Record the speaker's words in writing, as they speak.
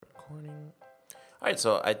All right,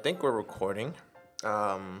 so I think we're recording.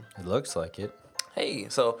 It looks like it. Hey,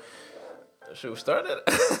 so should we start it?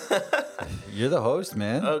 You're the host,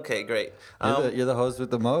 man. Okay, great. You're the host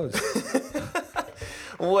with the most.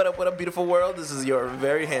 What up, beautiful world? This is your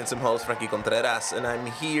very handsome host, Frankie Contreras, and I'm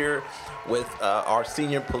here with our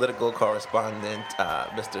senior political correspondent,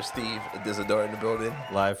 Mr. Steve Disador in the building.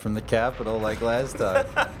 Live from the Capitol, like last time.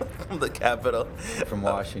 From the Capitol. From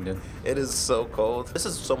Washington. It is so cold. This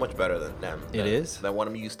is so much better than what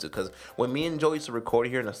I'm used to. Because when me and Joe used to record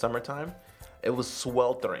here in the summertime, it was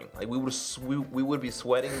sweltering. Like we would be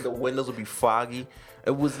sweating. The windows would be foggy.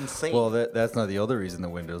 It was insane. Well, that's not the other reason the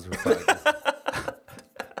windows were foggy.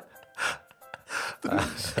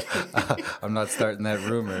 I'm not starting that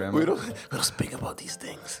rumor. We don't speak about these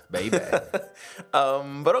things, baby.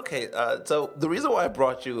 But okay. So the reason why I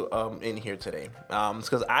brought you in here today is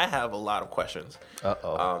because I have a lot of questions. I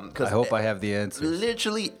hope I have the answers.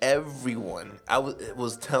 Literally everyone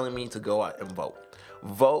was telling me to go out and vote.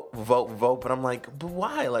 Vote, but I'm like, but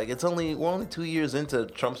why? Like, we're only 2 years into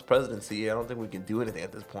Trump's presidency. I don't think we can do anything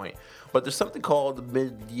at this point. But there's something called the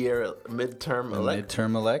midterm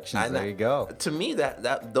elections. There you go. To me,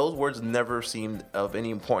 that those words never seemed of any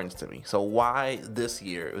importance to me. So why this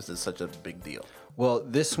year was this such a big deal? Well,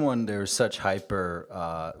 this one, there's such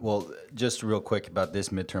hyper. Just real quick about this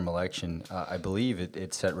midterm election, I believe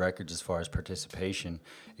it set records as far as participation.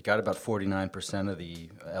 It got about 49% of the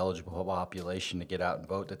eligible population to get out and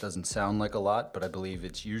vote. That doesn't sound like a lot, but I believe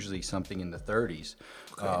it's usually something in the 30s,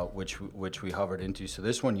 which we hovered into. So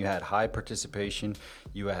this one, you had high participation.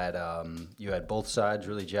 You had both sides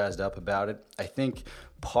really jazzed up about it. I think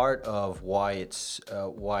part of why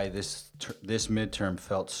why this midterm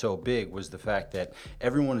felt so big was the fact that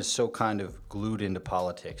everyone is so kind of glued into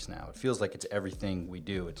politics now. It feels like it's everything we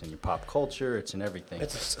do. It's in your pop culture. It's in everything.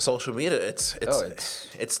 It's social media.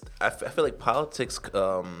 I feel like politics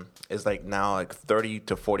is like now like 30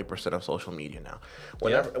 to 40% of social media now.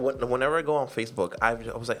 Whenever I go on Facebook, I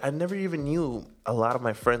was like, I never even knew a lot of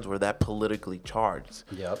my friends were that politically charged.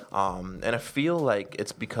 Yep. And I feel like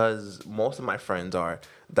it's because most of my friends are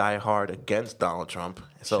die hard against Donald Trump.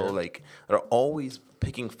 So like they're always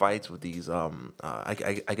picking fights with these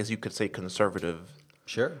I guess you could say conservative.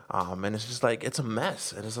 Sure. And it's just like it's a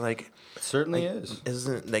mess. And it's like it certainly is.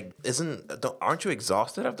 Aren't you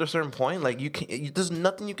exhausted after a certain point? Like there's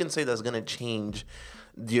nothing you can say that's gonna change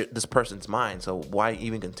this person's mind. So why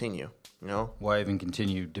even continue? You know? Why even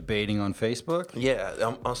continue debating on Facebook?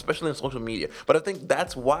 Yeah, especially on social media. But I think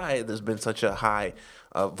that's why there's been such a high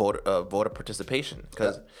voter participation.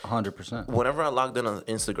 Because 100%. Whenever I logged in on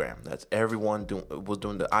Instagram, that's everyone was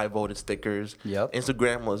doing the I voted stickers. Yep.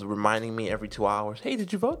 Instagram was reminding me every 2 hours, hey,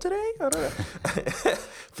 did you vote today? I don't know.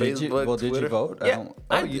 Facebook, Twitter. Did you vote?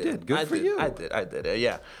 Yeah, you did. Good for you. I did.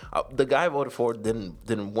 Yeah. The guy I voted for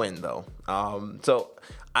didn't win though. So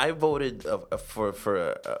I voted for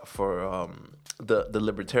the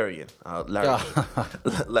Libertarian,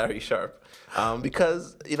 Larry Sharp,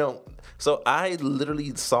 because So I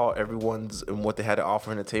literally saw everyone's and what they had to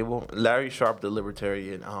offer on the table. Larry Sharp, the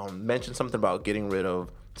Libertarian, mentioned something about getting rid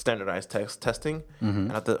of standardized testing,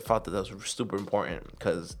 and I thought that was super important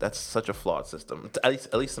because that's such a flawed system.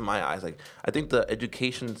 At least in my eyes, like I think the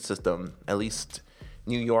education system, at least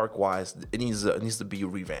New York wise, it needs to be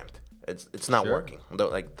revamped. It's not working.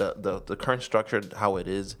 The current structure, how it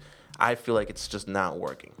is, I feel like it's just not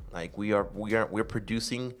working. Like we're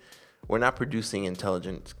not producing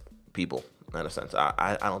intelligent people in a sense.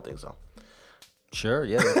 I don't think so. Sure,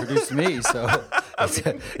 yeah, they produced me, so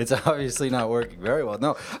it's obviously not working very well.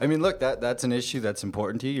 No, I mean, look, that's an issue that's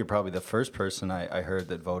important to you. You're probably the first person I heard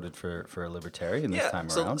that voted for a libertarian this time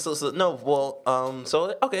around. So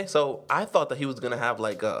I thought that he was gonna have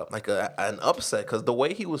an upset because the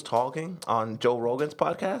way he was talking on Joe Rogan's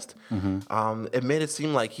podcast, it made it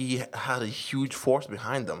seem like he had a huge force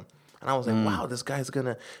behind him. And I was like, wow, this guy's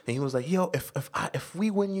gonna. And he was like, yo, if we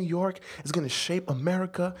win New York, it's gonna shape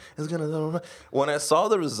America. It's gonna. When I saw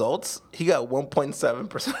the results, he got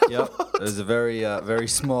 1.7%. Yep, it was a very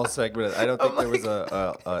small segment. I don't think there was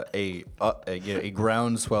a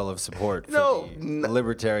groundswell of support for the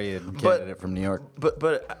libertarian candidate from New York.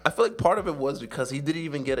 But I feel like part of it was because he didn't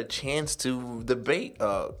even get a chance to debate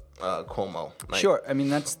Cuomo. Sure, I mean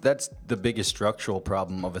that's the biggest structural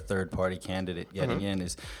problem of a third party candidate getting in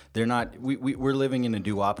is they're not. We're living in a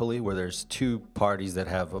duopoly where there's two parties that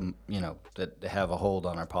have that have a hold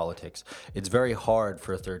on our politics. It's very hard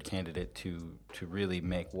for a third candidate to really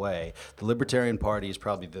make way. The Libertarian Party is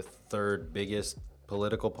probably the third biggest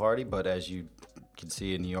political party, but as you can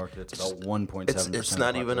see in New York, that's about 1.7%. It's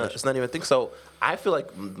not even a thing. So I feel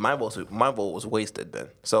like my vote was wasted then.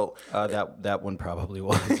 So that one probably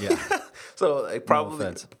was, yeah. so like,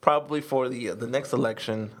 probably for the next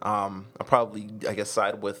election, I'll probably, I guess,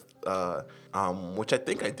 side with which I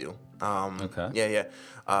think I do. Okay. Yeah.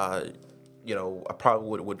 I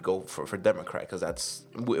probably would go for Democrat because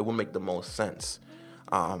it would make the most sense.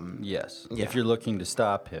 Yes. Yeah. If you're looking to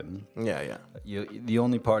stop him, Yeah. the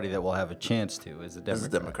only party that will have a chance to is the Democrat. As a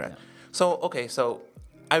Democrat. Yeah. So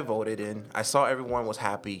I voted in. I saw everyone was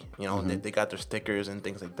happy. They got their stickers and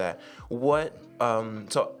things like that.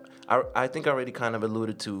 So I think I already kind of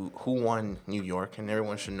alluded to who won New York, and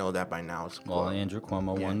everyone should know that by now. Well, Andrew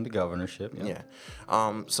Cuomo won the governorship. Yeah.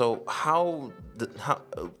 So how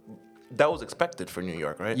that was expected for New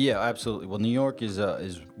York, right? Yeah, absolutely. Well, New York is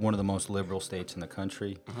one of the most liberal states in the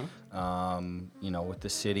country. With the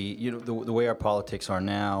city, the way our politics are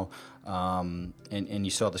now, and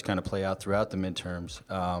you saw this kind of play out throughout the midterms.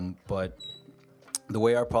 But the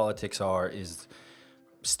way our politics are is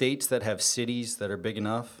states that have cities that are big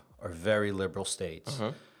enough are very liberal states.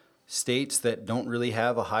 States that don't really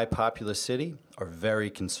have a high populous city are very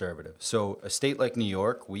conservative. So a state like New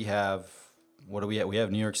York, we have, what do we have? We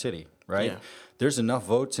have New York City, right? Yeah. There's enough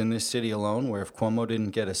votes in this city alone where if Cuomo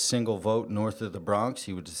didn't get a single vote north of the Bronx,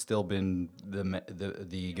 he would have still been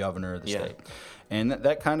the governor of the state. And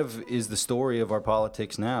that kind of is the story of our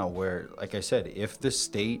politics now, where, like I said, if the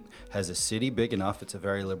state has a city big enough, it's a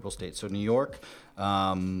very liberal state. So New York,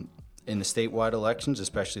 in the statewide elections,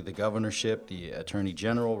 especially the governorship, the attorney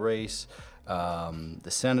general race, the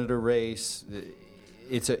senator race,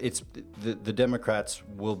 the Democrats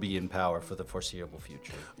will be in power for the foreseeable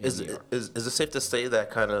future. Is it safe to say that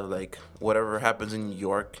kind of like whatever happens in New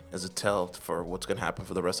York is a tell for what's going to happen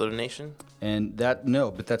for the rest of the nation? And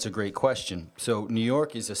but that's a great question. So New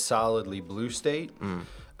York is a solidly blue state.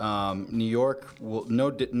 New York will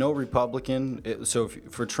no Republican. So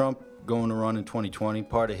for Trump going to run in 2020,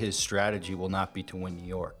 part of his strategy will not be to win New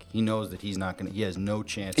York. He knows that he has no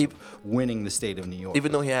chance of winning the state of New York.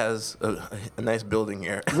 Even though he has a nice building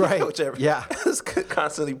here. Right. Whichever. Yeah. It's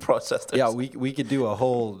constantly protesting. Yeah, we could do a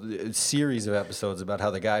whole series of episodes about how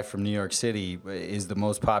the guy from New York City is the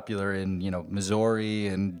most popular in, Missouri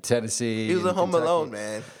and Tennessee. He was a Home Kentucky. Alone,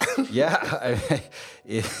 man. Yeah.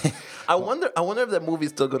 I wonder if that movie's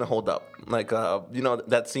still gonna hold up. Like,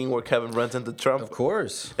 that scene where Kevin runs into Trump. Of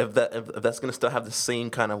course. If that's gonna still have the same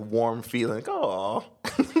kind of warm feeling. Like, oh.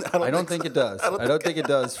 I don't think it does. I don't think it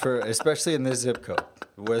does especially in this zip code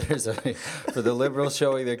where there's for the liberals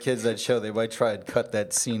showing their kids that show, they might try and cut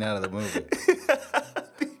that scene out of the movie.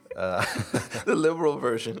 The liberal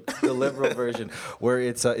version. The liberal version, where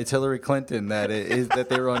it's Hillary Clinton that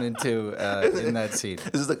they run into in that scene.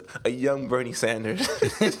 This is like a young Bernie Sanders.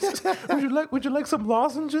 Would you like some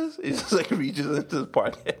lozenges? He just like reaches into his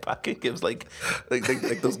pocket, gives like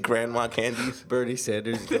those grandma candies. Bernie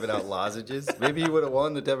Sanders giving out lozenges. Maybe he would have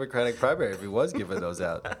won the Democratic primary if he was giving those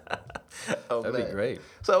out. That'd be great.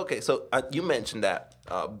 So you mentioned that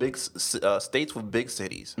big states with big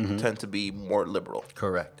cities tend to be more liberal.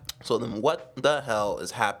 Correct. So then what the hell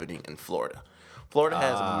is happening in Florida? Florida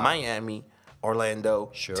has Miami,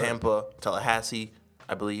 Orlando, Tampa, Tallahassee,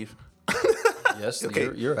 I believe. Yes,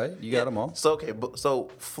 okay. You're right. You got them all.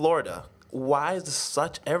 So Florida, why is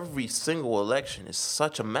every single election is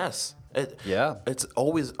such a mess? It's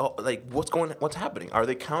always like what's happening? Are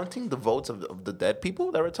they counting the votes of the dead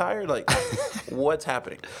people that retired? Like, what's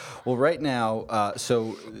happening? Well, right now,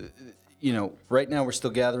 right now we're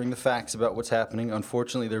still gathering the facts about what's happening.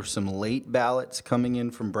 Unfortunately, there's some late ballots coming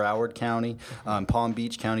in from Broward County, Palm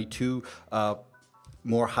Beach County, two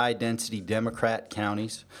more high-density Democrat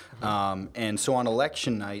counties. And so on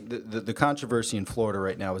election night, the controversy in Florida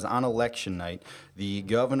right now is on election night, the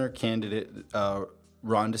governor candidate,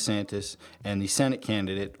 Ron DeSantis, and the Senate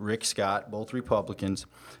candidate, Rick Scott, both Republicans,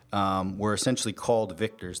 were essentially called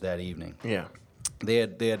victors that evening. Yeah. They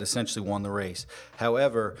had essentially won the race.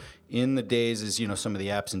 However, in the days as some of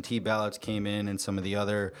the absentee ballots came in, and some of the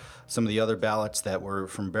other ballots that were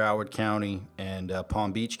from Broward County and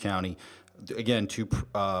Palm Beach County, again two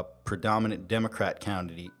predominant Democrat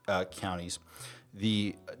counties.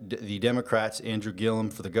 The Democrats, Andrew Gillum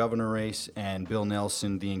for the governor race and Bill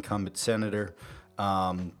Nelson, the incumbent senator,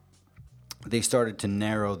 they started to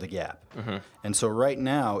narrow the gap. And so right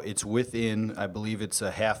now it's within, I believe it's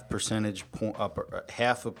a half a percentage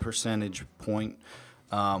point,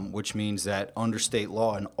 which means that under state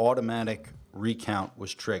law, an automatic recount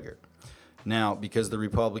was triggered. Now, because the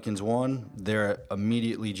Republicans won, they're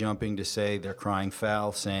immediately jumping to say they're crying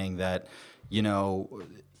foul, saying that,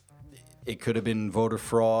 it could have been voter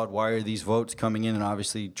fraud. Why are these votes coming in? And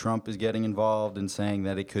obviously Trump is getting involved and saying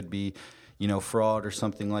that it could be, fraud or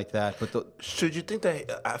something like that. But should you think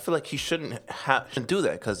that? I feel like he shouldn't do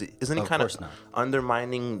that, because isn't he kind of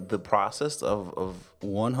undermining the process of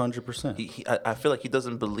 100%. I feel like he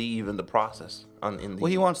doesn't believe in the process. Well,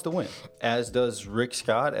 he wants to win, as does Rick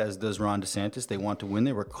Scott, as does Ron DeSantis. They want to win.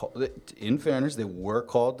 They were in fairness, they were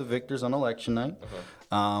called the victors on election night.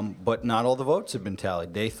 But not all the votes have been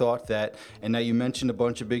tallied. They thought that, and now you mentioned a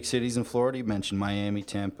bunch of big cities in Florida. You mentioned Miami,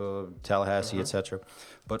 Tampa, Tallahassee, etc.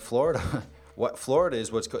 But Florida, Florida is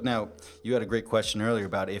what's now. You had a great question earlier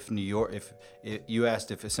about if New York, if you asked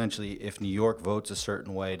if New York votes a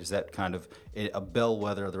certain way, does that kind of a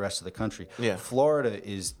bellwether of the rest of the country? Yeah. Florida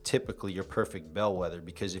is typically your perfect bellwether,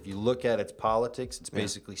 because if you look at its politics, it's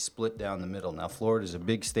basically split down the middle. Now, Florida is a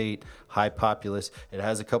big state, high populace. It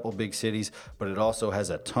has a couple big cities, but it also has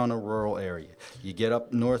a ton of rural area. You get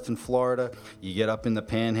up north in Florida, you get up in the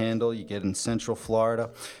Panhandle, you get in Central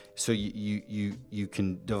Florida. So you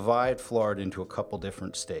can divide Florida into a couple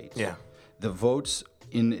different states. Yeah. The votes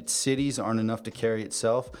in its cities aren't enough to carry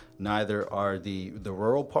itself. Neither are the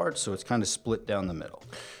rural parts, so it's kind of split down the middle.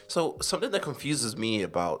 So something that confuses me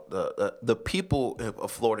about the people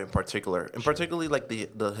of Florida in particular, and particularly like the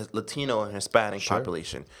Latino and Hispanic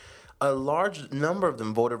population, a large number of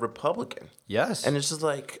them voted Republican. Yes. And it's just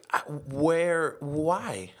like,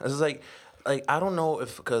 why? It's like I don't know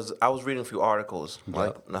if, because I was reading a few articles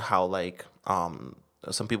like how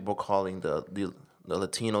some people were calling the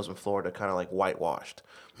Latinos in Florida kind of like whitewashed,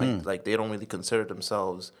 like they don't really consider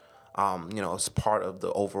themselves as part of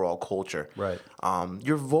the overall culture. Right.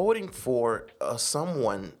 You're voting for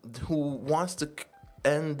someone who wants to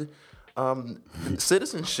end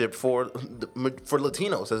citizenship for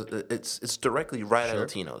Latinos. It's directly right at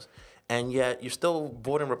Latinos, and yet you're still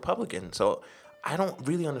voting Republican. So I don't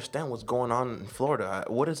really understand what's going on in Florida.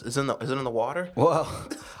 What is it in the water? Well,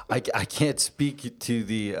 I can't speak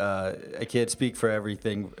to I can't speak for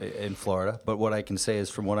everything in Florida, but what I can say is,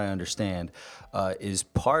 from what I understand, is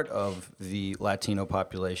part of the Latino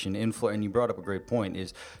population in Florida, and you brought up a great point,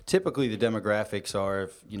 is typically the demographics are,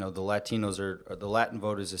 if the Latinos or the Latin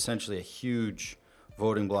vote is essentially a huge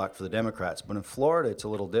voting block for the Democrats. But in Florida, it's a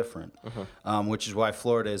little different, which is why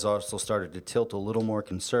Florida has also started to tilt a little more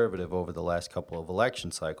conservative over the last couple of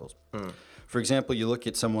election cycles. For example, you look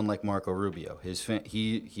at someone like Marco Rubio.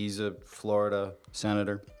 He's a Florida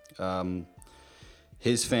senator.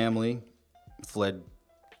 His family fled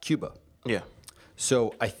Cuba. Yeah.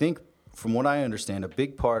 So I think, from what I understand, a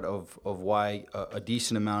big part of why a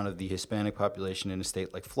decent amount of the Hispanic population in a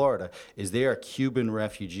state like Florida is they are Cuban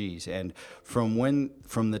refugees. And from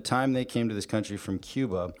the time they came to this country from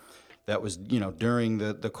Cuba, that was during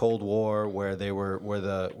the Cold War, where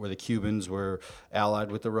the Cubans were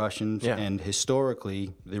allied with the Russians, and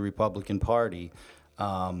historically the Republican Party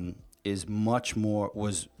is much more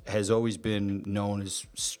has always been known as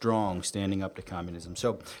strong, standing up to communism.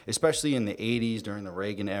 So especially in the 80s, during the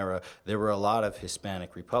Reagan era, there were a lot of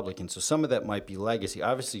Hispanic Republicans. So some of that might be legacy.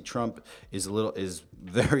 Obviously, Trump is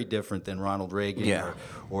very different than Ronald Reagan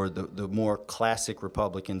or the more classic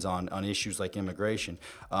Republicans on issues like immigration.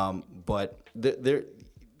 But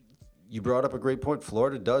you brought up a great point.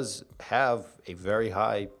 Florida does have a very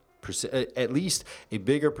high at least a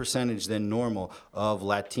bigger percentage than normal of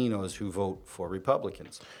Latinos who vote for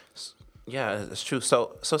Republicans. Yeah, it's true.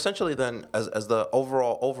 So essentially, then, as the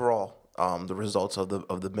overall the results of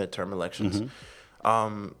the midterm elections,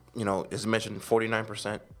 as mentioned,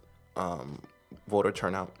 49% voter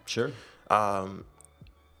turnout. Sure.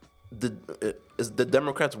 Is the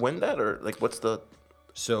Democrats win that, or like what's the?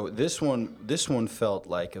 So this one felt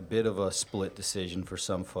like a bit of a split decision for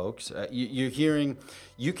some folks. You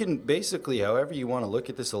can basically, however you want to look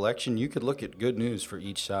at this election, you could look at good news for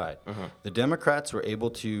each side. The Democrats were able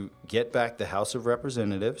to get back the House of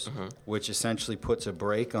Representatives, which essentially puts a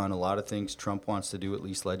brake on a lot of things Trump wants to do, at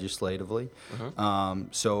least legislatively.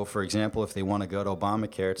 So, for example, if they want to go to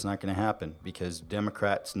Obamacare, it's not going to happen because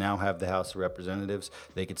Democrats now have the House of Representatives.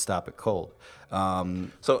 They could stop it cold.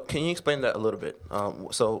 So can you explain that a little bit?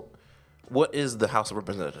 So what is the House of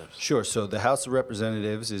Representatives? Sure. So the House of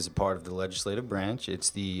Representatives is a part of the legislative branch. It's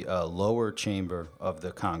the lower chamber of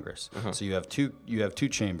the Congress. So you have two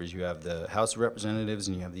chambers. You have the House of Representatives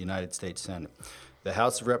and you have the United States Senate. The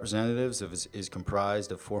House of Representatives is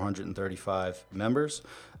comprised of 435 members,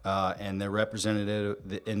 and they're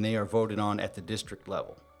represented, and they are voted on at the district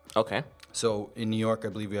level. Okay. So in New York, I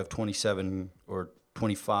believe we have 27 or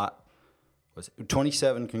 25.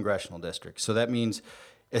 27 congressional districts. So that means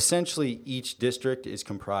essentially each district is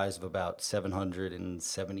comprised of about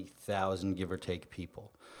 770,000, give or take,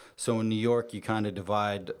 people. So in New York, you kind of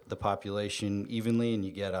divide the population evenly, and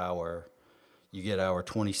you get our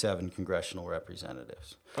 27 congressional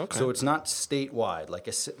representatives. Okay. So it's not statewide.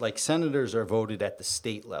 Like senators are voted at the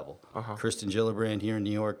state level. Kristen Gillibrand here in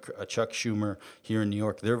New York, Chuck Schumer here in New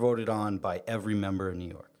York. They're voted on by every member in New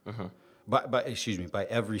York. By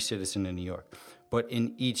every citizen in New York. But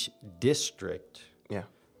in each district, Yeah.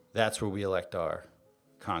 that's where we elect our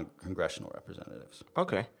congressional representatives.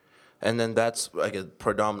 Okay. And then that's, I guess,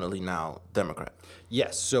 predominantly now Democrat.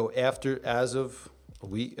 Yes. So as of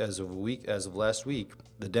last week,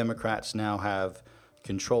 the Democrats now have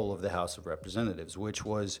control of the House of Representatives, which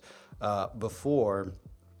was before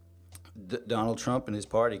Donald Trump and his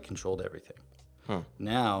party controlled everything.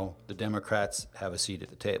 Now the Democrats have a seat at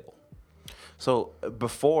the table. So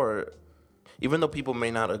before, even though people may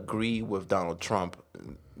not agree with Donald Trump,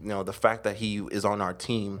 the fact that he is on our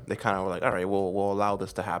team, they kind of were like, all right, we'll allow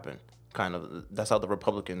this to happen. Kind of, that's how the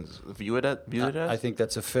Republicans view it as. I think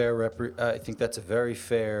that's a fair. I think that's a very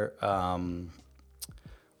fair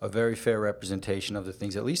representation of the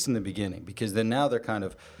things, at least in the beginning, because then now they're kind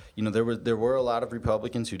of, there were a lot of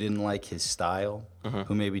Republicans who didn't like his style,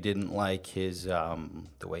 who maybe didn't like his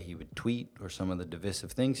the way he would tweet or some of the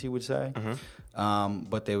divisive things he would say,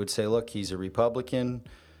 but they would say, look, he's a Republican,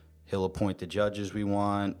 he'll appoint the judges we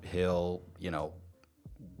want, he'll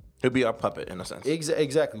be our puppet in a sense.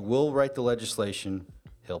 Exactly. We'll write the legislation,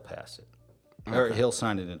 he'll pass it. Or he'll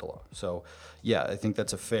sign it into law. So, yeah, I think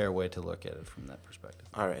that's a fair way to look at it from that perspective.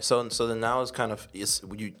 All right. So then now it's kind of,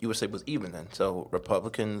 you would say it was even then. So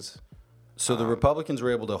Republicans. So the Republicans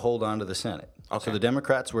were able to hold on to the Senate. Okay. So the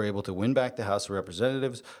Democrats were able to win back the House of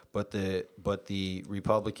Representatives, but the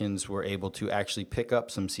Republicans were able to actually pick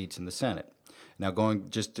up some seats in the Senate. Now,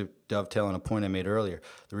 going just to dovetail on a point I made earlier,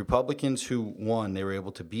 the Republicans who won, they were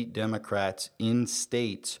able to beat Democrats in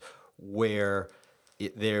states where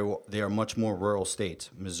they are much more rural states.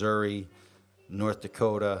 Missouri, North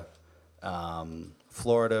Dakota,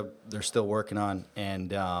 Florida, they're still working on,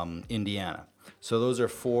 and Indiana. So those are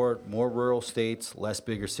 4 more rural states, less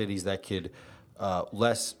bigger cities that could,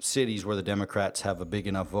 less cities where the Democrats have a big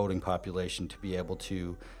enough voting population to be able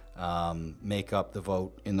to make up the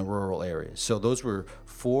vote in the rural areas. So those were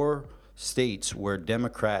 4 states where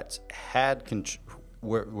Democrats had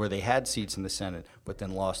where they had seats in the Senate, but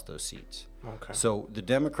then lost those seats. Okay. So the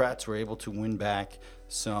Democrats were able to win back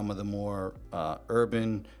some of the more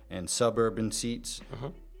urban and suburban seats,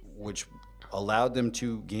 which allowed them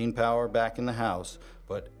to gain power back in the House,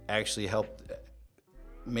 but actually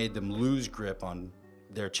made them lose grip on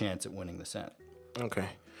their chance at winning the Senate. Okay.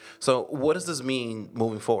 So what does this mean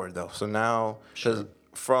moving forward, though? So now,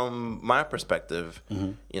 from my perspective,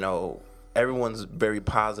 everyone's very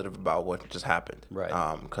positive about what just happened. Right.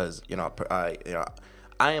 Because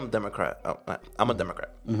I am Democrat. I'm a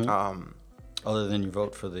Democrat. Other than you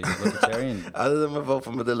vote for the Libertarian. Other than my vote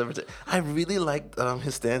for the Libertarian, I really liked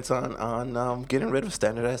his stance on getting rid of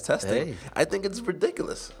standardized testing. Hey. I think it's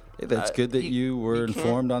ridiculous. Hey, that's good that you were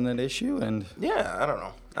informed on that issue, and yeah, I don't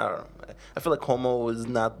know. I feel like Homo is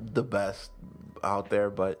not the best out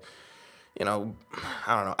there, but I don't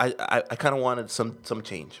know. I kind of wanted some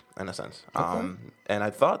change in a sense, and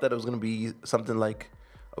I thought that it was going to be something like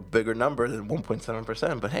a bigger number than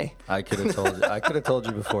 1.7%. But hey, I could have told you. I could have told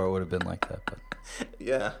you before it would have been like that. But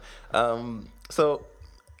yeah. So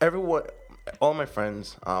everyone, all my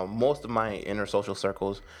friends, most of my inner social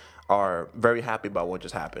circles are very happy about what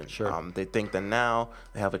just happened. Sure. They think that now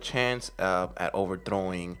they have a chance at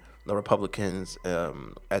overthrowing the Republicans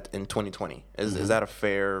in 2020. Is that a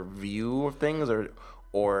fair view of things,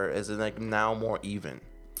 or is it like now more even?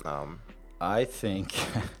 I think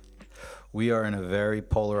we are in a very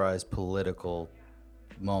polarized political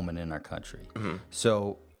moment in our country.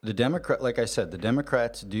 So like I said, the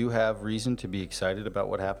Democrats do have reason to be excited about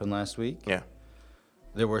what happened last week. Yeah.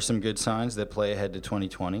 There were some good signs that play ahead to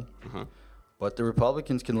 2020. But the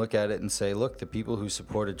Republicans can look at it and say, look, the people who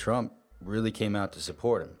supported Trump really came out to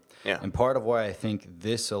support him. Yeah. And part of why I think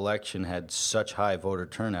this election had such high voter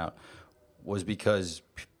turnout was because,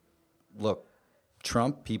 look,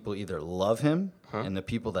 Trump, people either love him, and the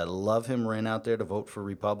people that love him ran out there to vote for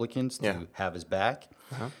Republicans to have his back,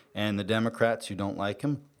 and the Democrats who don't like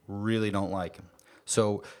him really don't like him.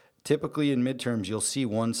 So typically in midterms, you'll see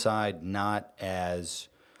one side not as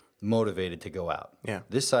motivated to go out. Yeah.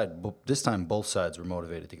 This time, both sides were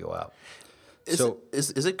motivated to go out.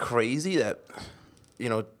 Is it crazy that,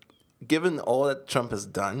 given all that Trump has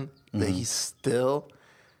done, that he still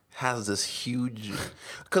has this huge,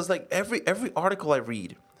 because like every article I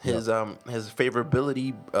read his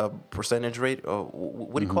favorability percentage rate.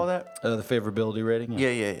 What do you call that? The favorability rating.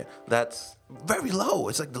 Yeah. That's very low.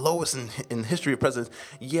 It's like the lowest in history of presidents.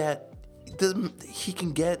 Yet he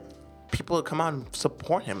can get people to come out and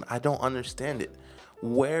support him. I don't understand it.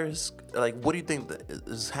 What do you think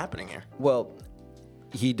is happening here? Well,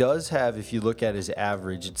 he does have, if you look at his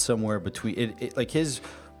average, it's somewhere between, like his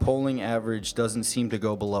polling average doesn't seem to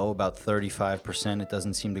go below about 35%. It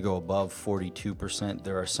doesn't seem to go above 42%.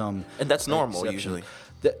 There are some, and that's normal usually.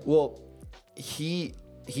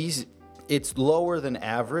 It's lower than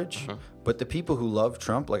average, but the people who love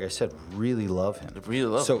Trump, like I said, really love him. They really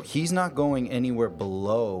love him. He's not going anywhere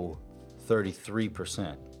below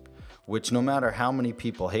 33%, which no matter how many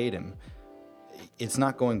people hate him, it's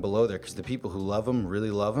not going below there because the people who love him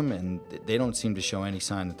really love him, and they don't seem to show any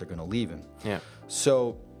sign that they're going to leave him. Yeah.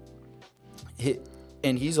 So,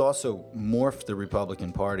 and he's also morphed the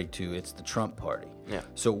Republican Party to it's the Trump Party. Yeah.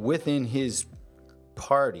 So within his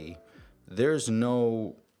party, there's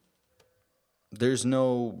no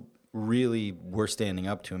really we're standing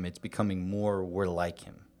up to him. It's becoming more we're like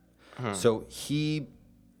him. So he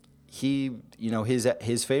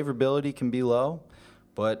his favorability can be low,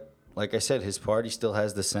 but like I said, his party still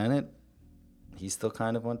has the Senate. He's still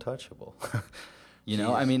kind of untouchable.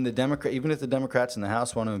 I mean, even if the Democrats in the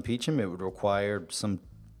House want to impeach him, it would require some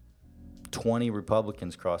 20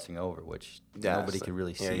 Republicans crossing over, which nobody could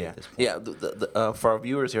really see at this point. Yeah, for our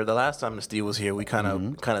viewers here, the last time the Steve was here, we kind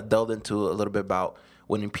of delved into a little bit about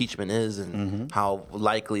what impeachment is and how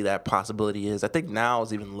likely that possibility is. I think now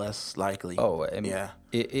is even less likely. Oh, I mean,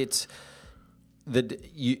 it's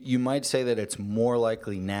you might say that it's more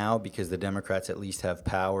likely now because the Democrats at least have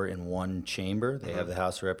power in one chamber. They have the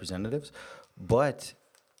House of Representatives. But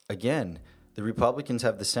again, the Republicans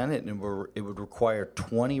have the Senate, and it would require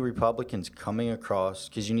 20 Republicans coming across,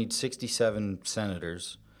 because you need 67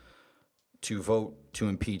 senators to vote to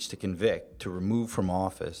impeach, to convict, to remove from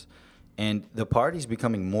office. And the party's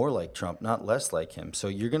becoming more like Trump, not less like him. So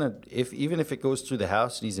you're going to, even if it goes through the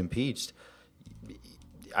House and he's impeached,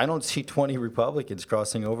 I don't see 20 Republicans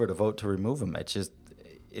crossing over to vote to remove him. It's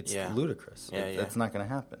ludicrous. That's not going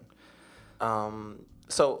to happen.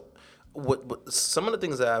 So what some of the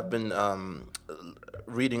things that I've been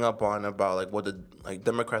reading up on about like what the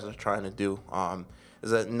Democrats are trying to do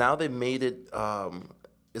is that now they made it.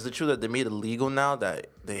 Is it true that they made it legal now that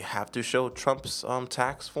they have to show Trump's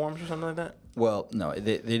tax forms or something like that? Well, no,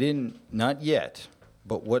 they didn't, not yet.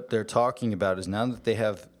 But what they're talking about is now that they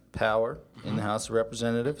have power in the House of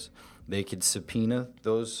Representatives, they could subpoena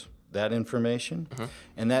that information,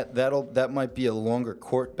 and that might be a longer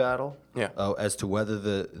court battle as to whether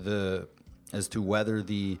the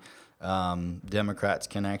Democrats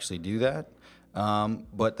can actually do that.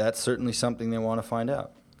 But that's certainly something they want to find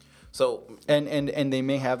out. So and they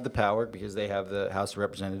may have the power because they have the House of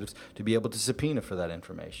Representatives to be able to subpoena for that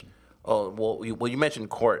information. Oh well, you mentioned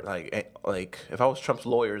court. Like if I was Trump's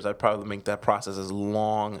lawyers, I'd probably make that process as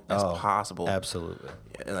long as possible. Absolutely.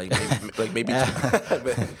 Maybe.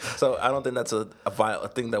 So I don't think that's a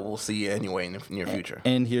thing that we'll see anyway in the near future.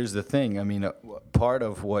 And here's the thing. I mean, part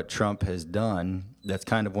of what Trump has done that's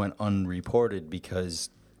kind of went unreported because,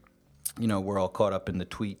 we're all caught up in the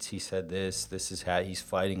tweets. He said this is how he's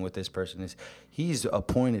fighting with this person. He's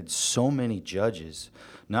appointed so many judges,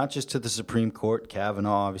 not just to the Supreme Court.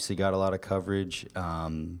 Kavanaugh obviously got a lot of coverage.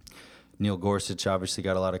 Neil Gorsuch obviously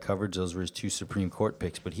got a lot of coverage. Those were his two Supreme Court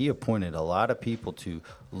picks. But he appointed a lot of people to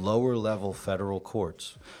lower-level federal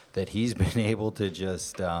courts that he's been able to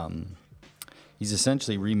just he's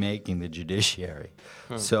essentially remaking the judiciary.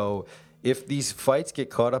 So if these fights get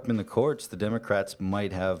caught up in the courts, the Democrats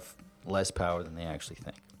might have less power than they actually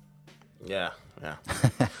think. Yeah.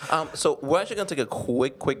 So we're actually going to take a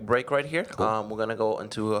quick break right here. Cool. We're going to go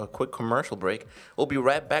into a quick commercial break. We'll be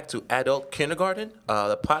right back to Adult Kindergarten,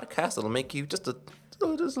 the podcast that'll make you just a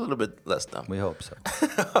little bit less dumb. We hope so.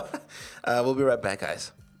 We'll be right back,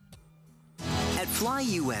 guys. At Fly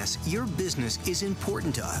US, your business is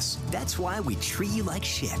important to us. That's why we treat you like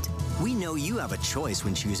shit. We know you have a choice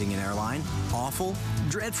when choosing an airline: awful,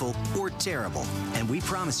 dreadful, or terrible. And we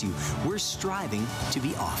promise you, we're striving to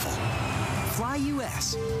be awful. Fly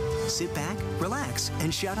US. Sit back, relax,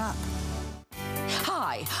 and shut up.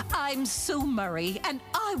 Hi, I'm Sue Murray, and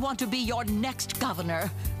I want to be your next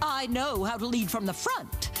governor. I know how to lead from the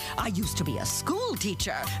front. I used to be a school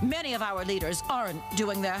teacher. Many of our leaders aren't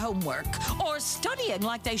doing their homework or studying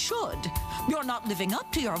like they should. You're not living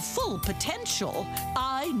up to your full potential.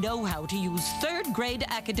 I know how to use third-grade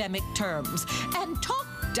academic terms and talk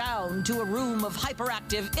down to a room of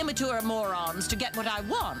hyperactive, immature morons to get what I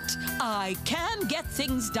want. I can get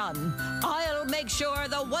things done. I'll make sure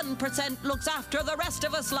the 1% looks after the rest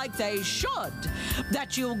of us like they should.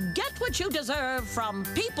 That you get what you deserve from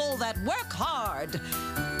people that work hard.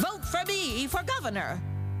 Vote for me for governor.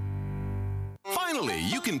 Finally,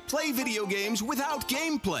 you can play video games without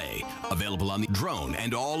gameplay. Available on the drone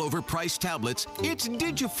and all overpriced tablets, it's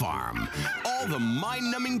Digifarm. All the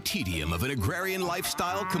mind-numbing tedium of an agrarian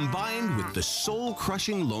lifestyle combined with the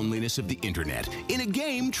soul-crushing loneliness of the internet in a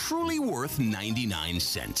game truly worth 99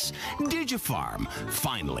 cents. Digifarm.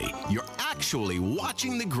 Finally, you're actually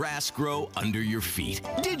watching the grass grow under your feet,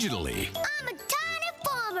 digitally. I'm a tiny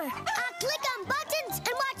farmer. I click on buttons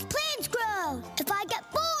and watch plants grow. If I get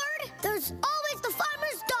bored, there's always the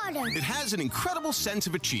farmer's daughter. It has an incredible sense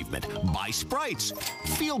of achievement. Buy sprites.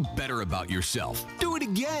 Feel better about yourself. Do it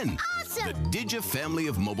again. Awesome. The Digi family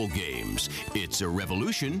of mobile games. It's a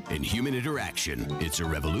revolution in human interaction. It's a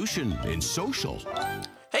revolution in social.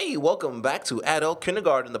 Hey, welcome back to Adult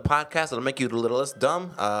Kindergarten, the podcast that'll make you a little less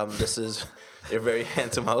dumb. This is your very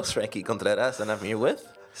handsome host, Frankie Contreras, and I'm here with...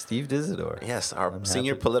 Steve Disidor. Yes, our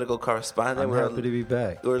senior political correspondent. I'm happy to be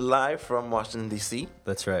back. We're live from Washington, D.C.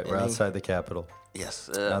 That's right. We're outside the Capitol. Yes.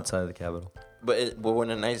 Outside the Capitol. But we're in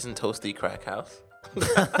a nice and toasty crack house.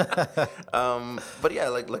 But yeah,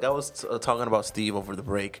 like I was talking about Steve over the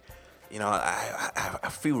break. You know,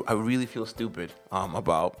 I really feel stupid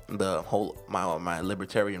about the whole my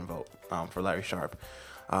libertarian vote for Larry Sharpe.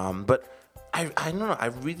 But I don't know. I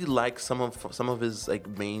really like some of his like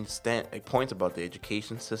main points about the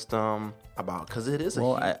education system, because it is.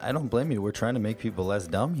 I don't blame you. We're trying to make people less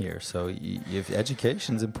dumb here, so if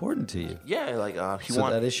education's important to you, yeah, like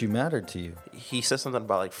that issue mattered to you. He said something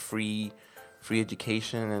about like free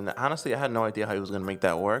education, and honestly, I had no idea how he was going to make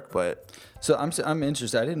that work. But so I'm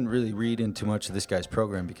interested. I didn't really read into much of this guy's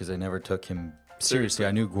program because I never took him seriously.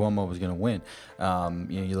 I knew Cuomo was going to win.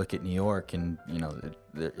 You look at New York, and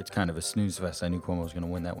it's kind of a snooze fest. I knew Cuomo was going to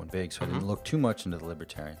win that one big, so I didn't look too much into the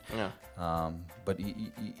libertarian. Yeah. But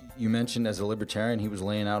you mentioned as a libertarian, he was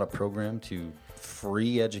laying out a program to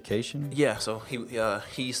free education. Yeah. So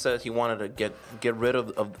he said he wanted to get rid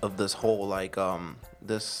of this whole like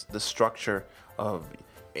this structure of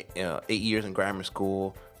 8 years in grammar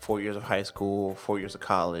school, 4 years of high school, 4 years of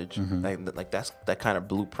college. Like that's that kind of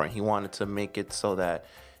blueprint. He wanted to make it so that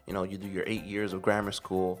you do your 8 years of grammar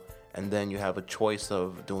school, and then you have a choice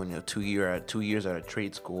of doing 2 years at a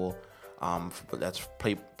trade school, that's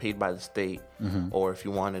paid by the state, or if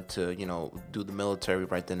you wanted to do the military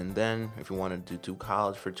right then and then. If you wanted to do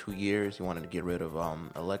college for 2 years, you wanted to get rid of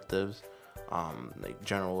electives, like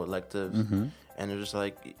general electives. And they're just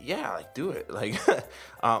like, yeah, like do it. Like,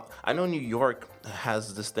 I know New York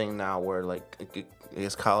has this thing now where like I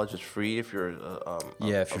guess college is free if you're.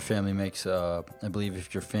 If your family makes, I believe,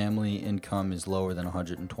 if your family income is lower than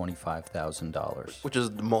 $125,000, which is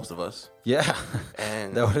most of us. Yeah,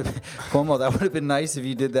 and that would have been, Cuomo. That would have been nice if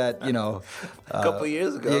you did that. A couple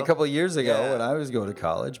years ago. Yeah, a couple of years ago when I was going to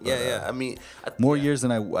college. But, yeah. I mean, more years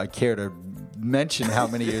than I care to mention how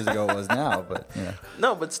many years ago it was now, but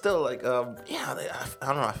No, but still, like, I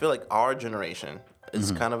don't know. I feel like our generation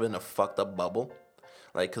is kind of in a fucked up bubble,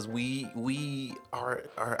 like, because we are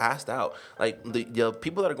asked out. Like the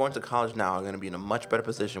people that are going to college now are going to be in a much better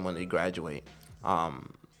position when they graduate.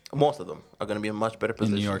 Most of them are going to be in a much better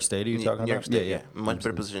position. In New York State, are you talking about? New York State, yeah. Much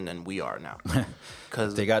better position than we are now.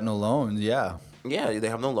 Because they got no loans, yeah, they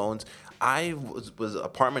have no loans. I was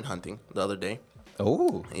apartment hunting the other day.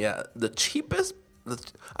 Oh. Yeah, the cheapest.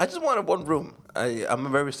 I just wanted one room. I'm a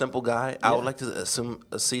very simple guy. I would like to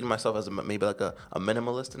see myself as maybe like a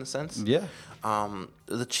minimalist in a sense. Yeah.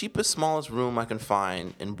 The cheapest, smallest room I can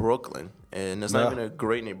find in Brooklyn, and it's not even a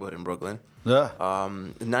great neighborhood in Brooklyn. Yeah.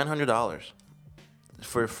 $900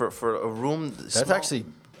 for a room. That's actually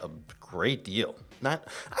a great deal.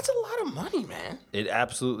 That's a lot of money, man. It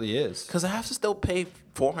absolutely is. Because I have to still pay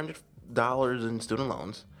 $400 in student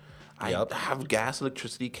loans. I have gas,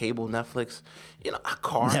 electricity, cable, Netflix, a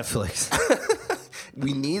car. Netflix.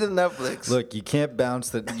 We need a Netflix. Look, you can't bounce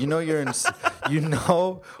that. You're in.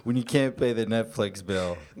 When you can't pay the Netflix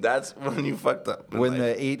bill. That's when you fucked up. When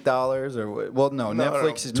the $8 or no,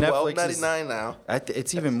 Netflix is $12.99 now.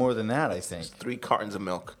 It's even more than that, I think. 3 cartons of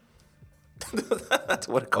milk. That's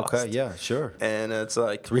what it costs. Okay, yeah, sure. And it's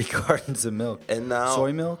like 3 cartons of milk. And now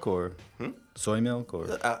soy milk or soy milk or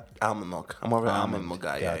almond milk. I'm more of an almond milk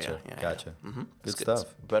guy. Gotcha. Yeah. Gotcha. Mm-hmm. Good stuff.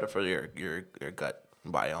 It's better for your gut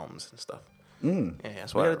biomes and stuff. Yeah,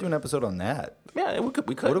 that's why we got to do an episode on that. Yeah, we could.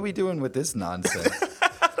 What are we doing with this nonsense?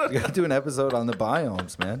 We got to do an episode on the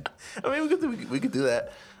biomes, man. I mean, we could do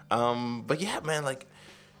that. But yeah, man, like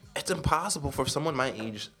it's impossible for someone my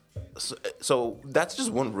age. So that's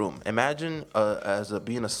just one room. Imagine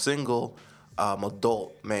being a single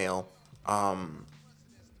adult male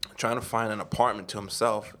trying to find an apartment to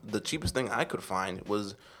himself. The cheapest thing I could find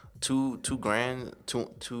was $2,000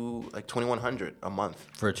 to like $2,100 a month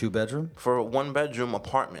For a 2-bedroom? for a 1-bedroom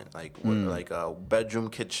apartment, like like a bedroom,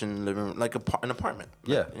 kitchen, living room, like an apartment.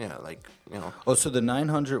 Yeah. Yeah, like Oh, so the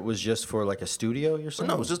 900 was just for like a studio, you're saying?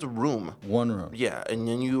 No, it was just a room. One room. Yeah, and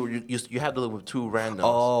then you had to live with 2 randoms.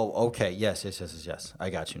 Oh, okay. Yes. I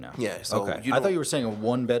got you now. Yeah, so okay. you I thought don't- you were saying a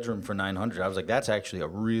 1-bedroom for 900. I was like, that's actually a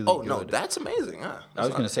really Oh good. no, that's amazing. Huh? I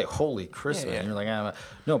was going to say, holy Christmas. Yeah. And you're like,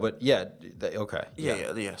 no, but yeah, okay.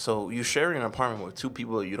 Yeah. So you're sharing an apartment with 2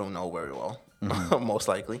 people that you don't know very well, most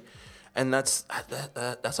likely, and that's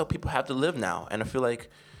how people have to live now. And I feel like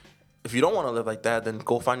if you don't want to live like that, then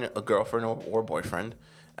go find a girlfriend or boyfriend,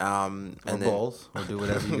 and Or then both, or do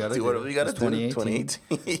whatever you got to do. do whatever you got to It's do.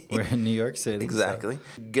 2018. We're in New York City. so- Exactly.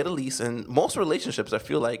 Get a lease, and most relationships I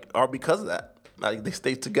feel like are because of that. Like they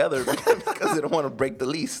stay together because they don't want to break the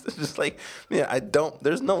lease. It's just like,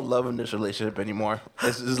 there's no love in this relationship anymore.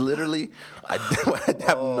 It's just literally, I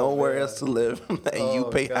have nowhere else to live, and you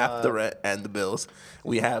pay half the rent and the bills.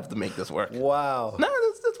 We have to make this work. Wow. No,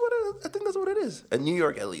 that's what I think that's what it is. In New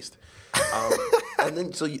York, at least. And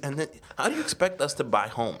then how do you expect us to buy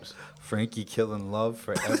homes? Frankie killing love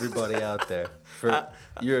for everybody out there.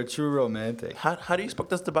 You're a true romantic. How do you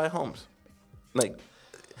expect us to buy homes? Like,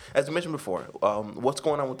 as I mentioned before, what's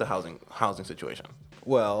going on with the housing situation?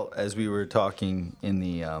 Well, as we were talking in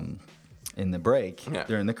the break Yeah.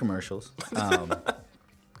 during the commercials,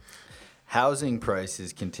 housing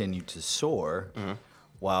prices continue to soar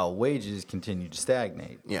while wages continue to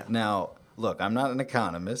stagnate. Yeah. Now, look, I'm not an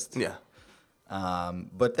economist. Yeah.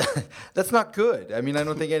 But that's not good. I mean, I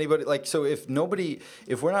don't think anybody so if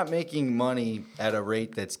we're not making money at a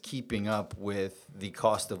rate that's keeping up with the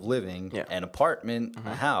cost of living, Yeah. an apartment,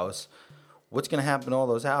 a house, what's going to happen to all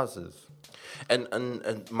those houses? And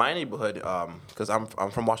my neighborhood, because I'm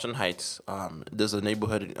from Washington Heights, there's a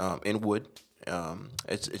neighborhood in Wood.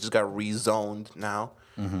 It just got rezoned now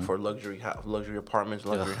for luxury apartments,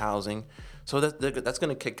 luxury housing. So that's going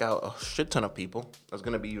to kick out a shit ton of people. There's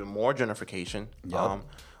going to be even more gentrification. Yep.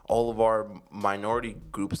 All of our minority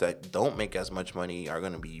groups that don't make as much money are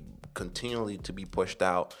going to be continually to be pushed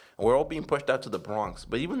out. And we're all being pushed out to the Bronx.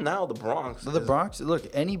 But even now, the Bronx. So the Bronx, look,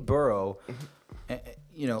 any borough,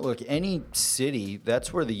 any city,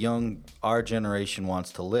 that's where our generation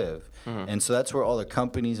wants to live. And so that's where all the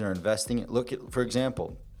companies are investing. Look at, for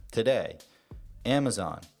example, today,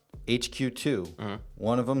 Amazon, HQ2,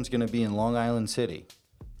 one of them is going to be in Long Island City.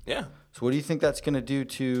 Yeah. So what do you think that's going to do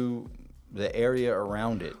to the area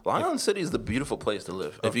around it? Long Island City is the beautiful place to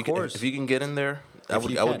live. Of course. If you can get in there, I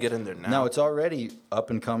would get in there now. Now, it's already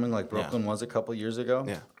up and coming like Brooklyn was a couple years ago.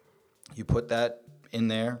 Yeah. You put that in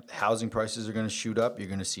there, housing prices are going to shoot up. You're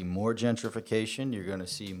going to see more gentrification. You're going to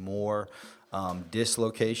see more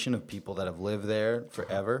dislocation of people that have lived there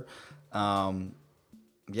forever.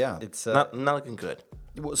 It's not looking good.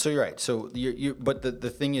 Well, so you're right. So but the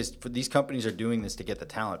thing is, for these companies are doing this to get the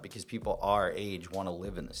talent because people our age want to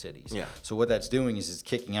live in the cities. Yeah. So what that's doing is it's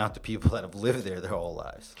kicking out the people that have lived there their whole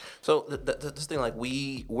lives. So this thing, like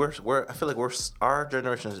we're I feel like our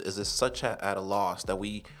generation is such at a loss that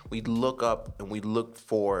we look up and we look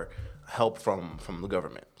for help from the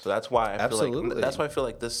government. So that's why I feel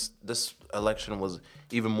like this election was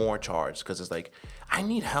even more charged, because it's like, I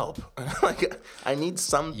need help. Like, I need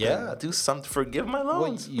something. Yeah. Do something. Forgive my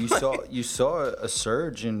loans. Well, you saw a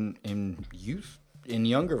surge in youth, in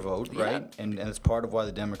younger vote, right? Yeah. And that's part of why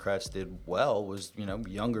the Democrats did well was,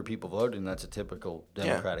 younger people voted, and that's a typical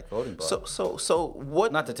Democratic voting bloc. So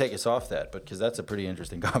what? Not to take us off that, but because that's a pretty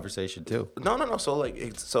interesting conversation too. No.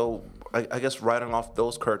 So I guess writing off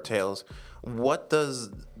those curtails, what does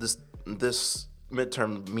this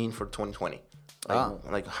midterm mean for 2020?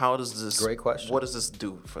 Like how does this? Great question. What does this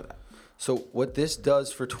do for that? So what this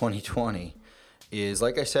does for 2020 is,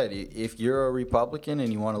 like I said, if you're a Republican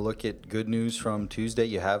and you want to look at good news from Tuesday,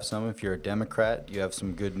 you have some. If you're a Democrat, you have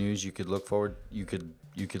some good news you could look forward. You could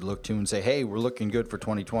look to and say, hey, we're looking good for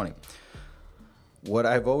 2020. What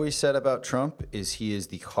I've always said about Trump is he is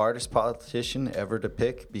the hardest politician ever to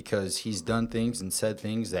pick, because he's done things and said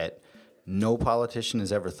things that no politician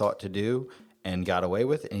has ever thought to do and got away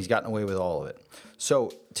with, and he's gotten away with all of it.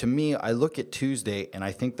 So to me, I look at Tuesday and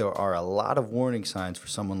I think there are a lot of warning signs for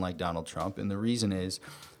someone like Donald Trump, and the reason is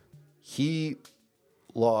he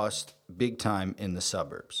lost big time in the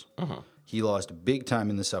suburbs. He lost big time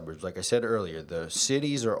in the suburbs. Like I said earlier, the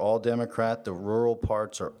cities are all Democrat. The rural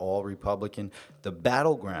parts are all Republican. The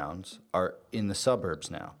battlegrounds are in the suburbs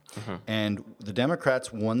now. And the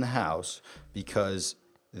Democrats won the House because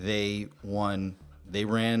they ran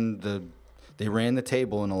the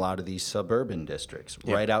table in a lot of these suburban districts,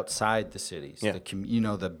 right outside the cities. Yeah.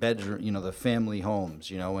 The bedroom, the family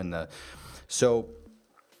homes, and so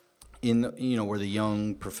in where the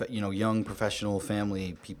young professional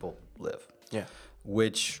family people live. Yeah.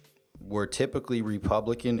 Which were typically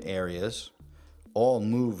Republican areas, all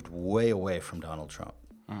moved way away from Donald Trump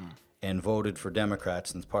and voted for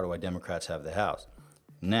Democrats, and it's part of why Democrats have the House.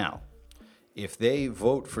 Now, if they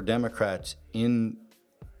vote for Democrats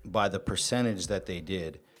by the percentage that they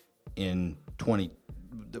did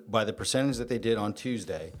by the percentage that they did on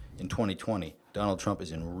Tuesday in 2020, Donald Trump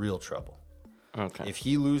is in real trouble. Okay. If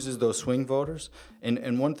he loses those swing voters,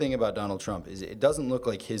 and one thing about Donald Trump is it doesn't look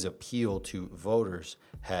like his appeal to voters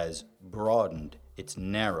has broadened, it's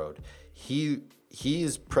narrowed. He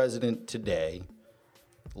is president today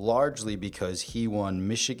largely because he won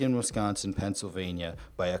Michigan, Wisconsin, Pennsylvania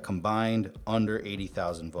by a combined under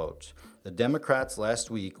 80,000 votes. The Democrats last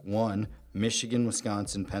week won Michigan,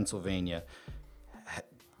 Wisconsin, Pennsylvania,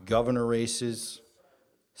 governor races,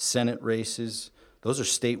 Senate races. Those are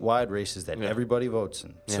statewide races that everybody votes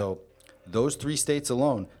in. Yeah. So those 3 states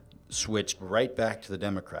alone switched right back to the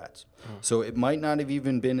Democrats. So it might not have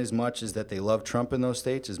even been as much as that they love Trump in those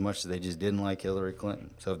states as much as they just didn't like Hillary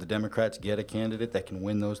Clinton. So if the Democrats get a candidate that can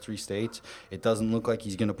win those 3 states, it doesn't look like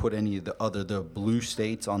he's going to put any of the blue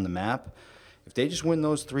states on the map. If they just win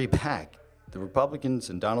those 3 back, the Republicans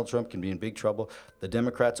and Donald Trump can be in big trouble. The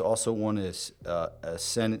Democrats also won a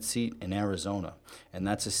Senate seat in Arizona, and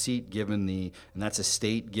that's a state given the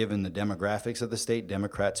demographics of the state,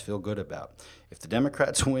 Democrats feel good about. If the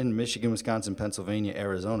Democrats win Michigan, Wisconsin, Pennsylvania,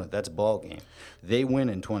 Arizona, that's ball game. They win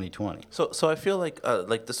in 2020. So I feel like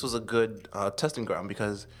this was a good testing ground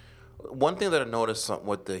because one thing that I noticed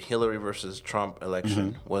with the Hillary versus Trump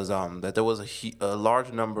election was that there was a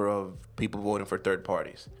large number of people voting for third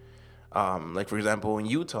parties. Like, for example, in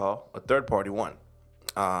Utah, a third party won.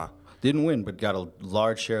 Didn't win, but got a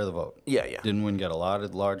large share of the vote. Yeah. Didn't win, got a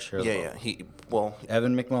large share of the vote.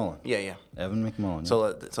 Evan McMullin. Yeah. Evan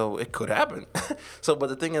McMullin. So it could happen. But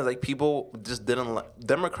the thing is, like, people just didn't like,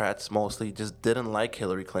 Democrats mostly just didn't like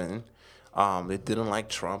Hillary Clinton. They didn't like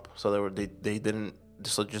Trump. So they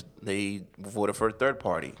voted for a third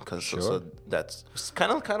party so that's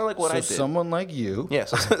kind of like what I did. So someone like you,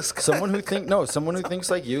 someone who thinks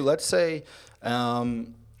like you. Let's say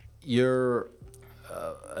you're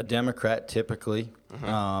a Democrat typically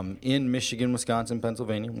in Michigan, Wisconsin,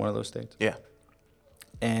 Pennsylvania, one of those states. Yeah,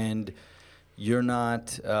 and you're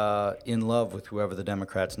not in love with whoever the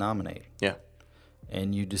Democrats nominate. Yeah,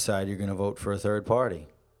 and you decide you're going to vote for a third party.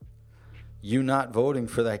 You not voting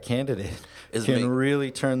for that candidate can really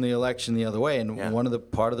turn the election the other way. And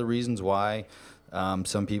part of the reasons why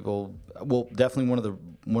some people, definitely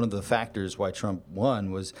one of the factors why Trump won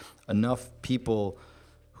was enough people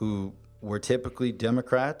who were typically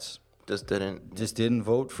Democrats just didn't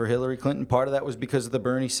vote for Hillary Clinton. Part of that was because of the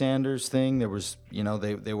Bernie Sanders thing. There was,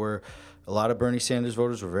 they were a lot of Bernie Sanders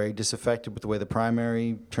voters were very disaffected with the way the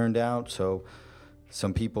primary turned out. So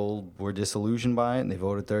some people were disillusioned by it and they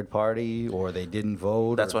voted third party, or they didn't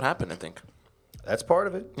vote. That's what happened, I think. That's part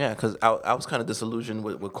of it. Yeah, because I was kind of disillusioned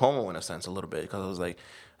with Cuomo in a sense a little bit, because I was like,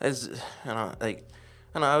 I just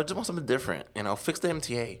want something different. Fix the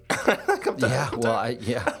MTA.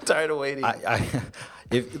 I'm tired of waiting.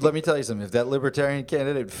 Let me tell you something. If that Libertarian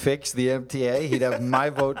candidate fixed the MTA, he'd have my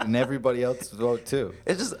vote and everybody else's vote too.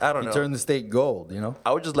 It's just, I don't know. Turn the state gold,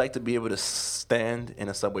 I would just like to be able to stand in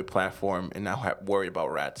a subway platform and not worry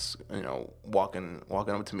about rats, walking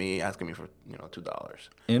up to me, asking me for, $2.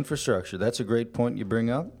 Infrastructure. That's a great point you bring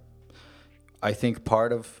up. I think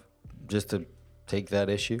just to take that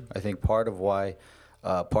issue, I think part of why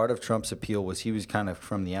part of Trump's appeal was he was kind of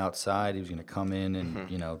from the outside. He was going to come in and,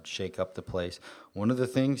 shake up the place. One of the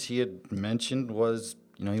things he had mentioned was,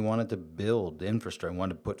 he wanted to build infrastructure. He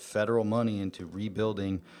wanted to put federal money into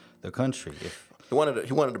rebuilding the country. He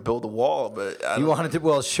wanted to build a wall, but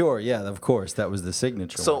of course, that was the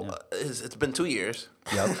signature. So it's been 2 years.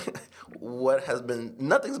 Yep.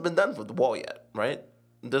 Nothing's been done with the wall yet, right?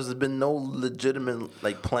 There's been no legitimate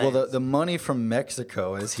plans. Well, the money from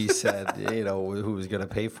Mexico, as he said, who was going to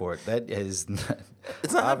pay for it, that is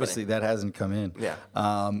it's not obviously happening. That hasn't come in. Yeah.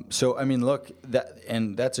 So I mean, look,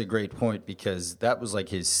 that's a great point, because that was like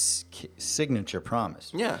his signature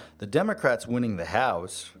promise. Yeah. The Democrats winning the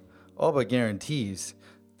House all but guarantees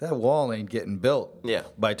that wall ain't getting built Yeah.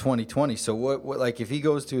 by 2020. So what like if he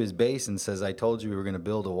goes to his base and says, I told you we were going to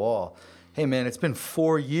build a wall. Hey, man, it's been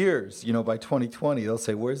 4 years. By 2020, they'll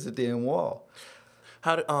say, where's the damn wall?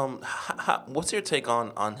 What's your take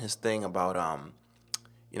on his thing about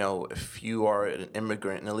if you are an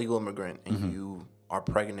illegal immigrant, and you are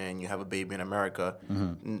pregnant and you have a baby in America,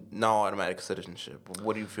 no automatic citizenship.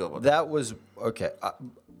 What do you feel about that? That was okay.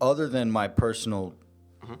 Other than my personal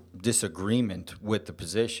disagreement with the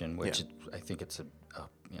position, which I think it's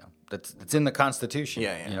it's in the Constitution.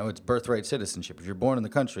 Yeah. It's birthright citizenship. If you're born in the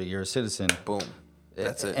country, you're a citizen. Boom.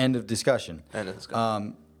 That's it. End of discussion. End of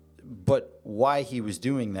discussion. But why he was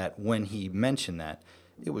doing that, when he mentioned that,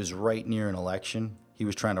 it was right near an election. He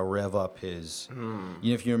was trying to rev up his.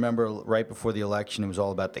 If you remember, right before the election, it was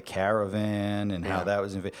all about the caravan and how that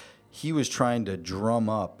was. He was trying to drum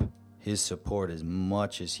up his support as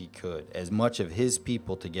much as he could, as much of his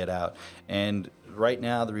people to get out. And right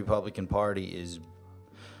now, the Republican Party is.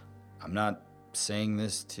 I'm not saying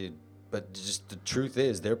this but just the truth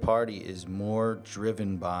is, their party is more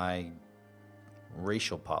driven by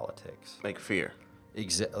racial politics. Like fear.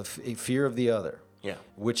 Fear of the other. Yeah.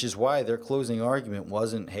 Which is why their closing argument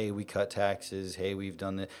wasn't, hey, we cut taxes, hey, we've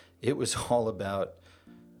done that. It was all about,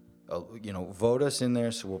 vote us in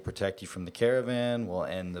there so we'll protect you from the caravan, we'll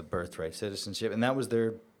end the birthright citizenship. And that was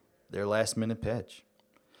their last minute pitch.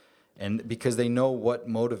 And because they know what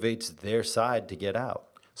motivates their side to get out.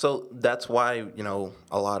 So that's why,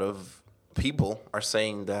 a lot of people are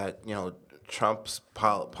saying that, Trump's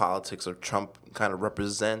politics, or Trump kind of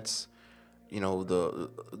represents, the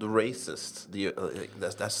racist.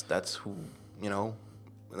 That's who,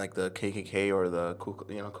 like the KKK or the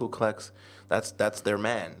Ku Klux. That's their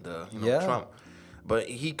man, Trump. But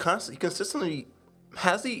he consistently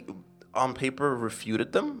has he on paper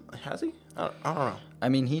refuted them? Has he? I don't know. I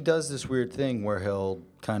mean, he does this weird thing where he'll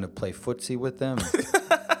kind of play footsie with them.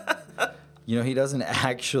 He doesn't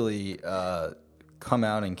actually come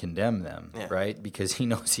out and condemn them, right? Because he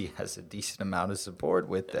knows he has a decent amount of support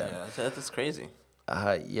with them. Yeah, that's crazy.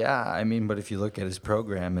 But if you look at his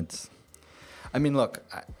program, there's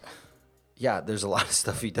a lot of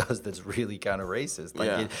stuff he does that's really kind of racist.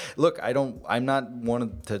 I'm not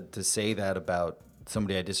wanting to say that about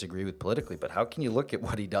somebody I disagree with politically, but how can you look at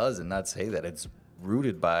what he does and not say that it's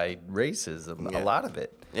rooted by racism? A lot of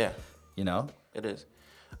it. Yeah. It is.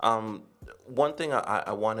 One thing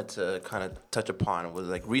I wanted to kind of touch upon was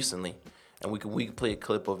like recently, and we can play a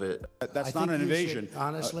clip of it. That's not an invasion.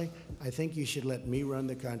 Honestly, I think you should let me run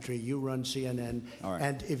the country. You run CNN. All right.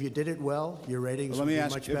 And if you did it well, your ratings would be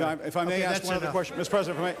much better. If I may ask one other question, Mr.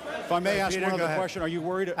 President, if I may ask one other question, are you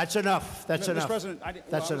worried? That's enough. That's enough. Mr. President, I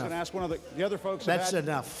was going to ask one of the other folks. That's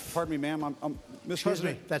enough. Pardon me, ma'am. Excuse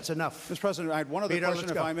me. That's enough. Mr. President, I had one other question,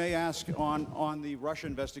 if I may ask, on on the Russia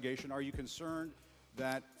investigation. Are you concerned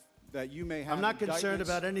that you may have? I'm not concerned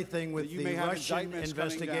about anything with the Russian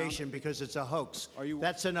investigation because it's a hoax.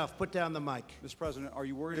 That's enough. Put down the mic. Mr. President, are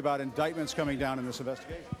you worried about indictments coming down in this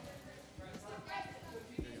investigation?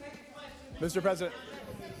 Mr. President.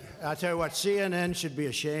 I'll tell you what, CNN should be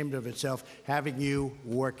ashamed of itself having you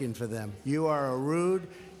working for them. You are a rude,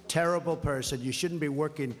 terrible person. You shouldn't be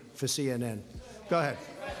working for CNN. Go ahead.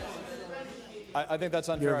 I think that's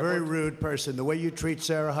unfair. You're a very rude person. The way you treat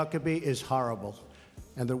Sarah Huckabee is horrible.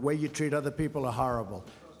 And the way you treat other people are horrible.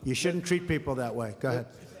 You shouldn't treat people that way. Go ahead.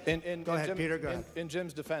 Go ahead, Peter. Go ahead. In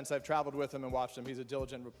Jim's defense, I've traveled with him and watched him. He's a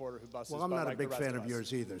diligent reporter who busts his butt. Well, I'm not a big fan of us.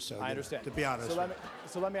 yours either. So I understand. To be honest.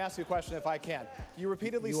 So let me ask you a question, if I can. You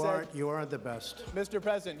repeatedly said you aren't the best, Mr.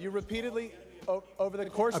 President. You repeatedly over the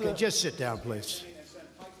course of just sit down, please.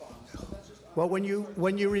 Well, when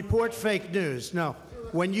you report fake news,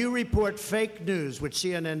 when you report fake news, which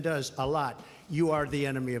CNN does a lot, you are the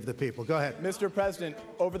enemy of the people. Go ahead. Mr. President,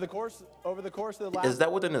 over the course of the last... Is that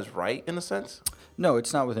within his right, in a sense? No,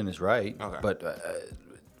 it's not within his right. Okay. But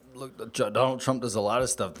look, Donald Trump does a lot of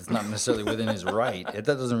stuff that's not necessarily within his right. That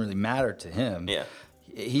doesn't really matter to him. Yeah.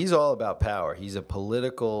 He's all about power. He's a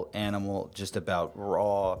political animal, just about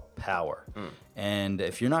raw power. And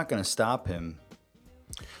if you're not going to stop him,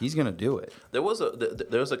 he's going to do it. There was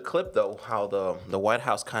a clip, though, how the White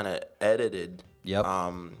House kind of edited,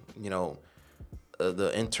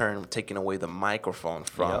 the intern taking away the microphone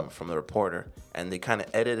from the reporter, and they kind of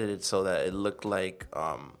edited it so that it looked like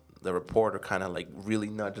the reporter kind of like really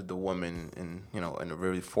nudged the woman in a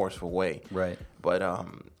really forceful way. Right. But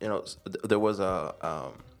there was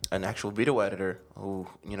an actual video editor who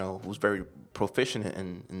who's very proficient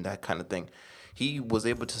in that kind of thing. he was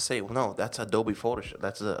able to say, well, no, that's Adobe Photoshop.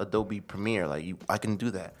 That's Adobe Premiere. Like, I can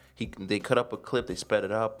do that. They cut up a clip, they sped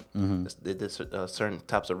it up, they did certain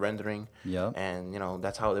types of rendering, and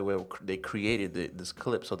that's how they created this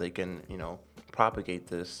clip so they can propagate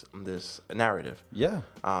this narrative. Yeah.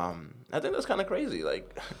 I think that's kind of crazy.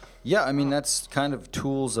 Like, yeah, I mean that's kind of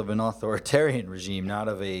tools of an authoritarian regime, not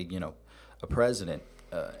of a president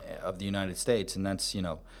of the United States, and that's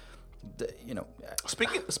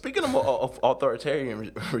Speaking of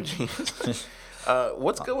authoritarian regimes,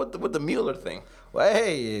 what's good with the Mueller thing? Well,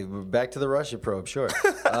 hey, we're back to the Russia probe, sure.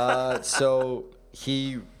 So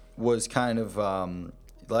he was kind of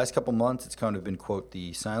the last couple months. It's kind of been, quote,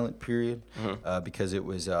 the silent period because it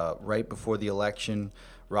was right before the election.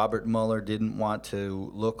 Robert Mueller didn't want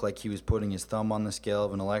to look like he was putting his thumb on the scale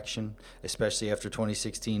of an election, especially after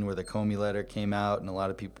 2016 where the Comey letter came out, and a lot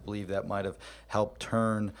of people believe that might have helped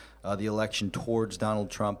turn the election towards Donald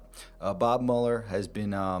Trump. Bob Mueller has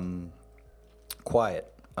been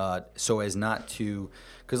quiet so as not to,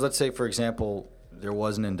 because let's say, for example, there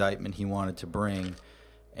was an indictment he wanted to bring,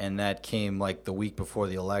 and that came like the week before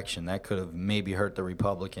the election. That could have maybe hurt the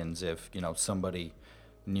Republicans if, somebody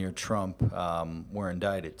near Trump were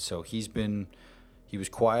indicted. So he was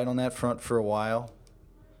quiet on that front for a while.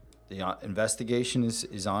 The investigation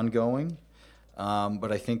is ongoing,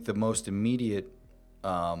 but I think the most immediate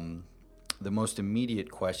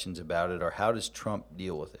questions about it are, how does Trump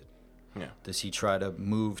deal with it? Yeah. Does he try to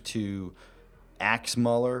move to axe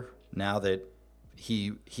Mueller now that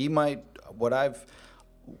he might?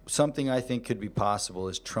 Something I think could be possible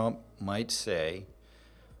is Trump might say,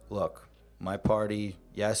 look, my party,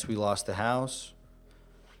 yes, we lost the House,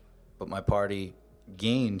 but my party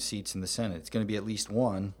gained seats in the Senate. It's going to be at least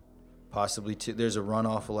one, possibly two. There's a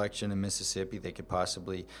runoff election in Mississippi. They could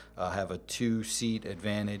possibly have a 2-seat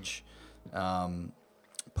advantage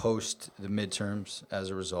post the midterms as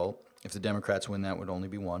a result. If the Democrats win, that would only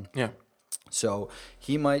be one. Yeah. So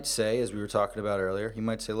he might say, as we were talking about earlier, he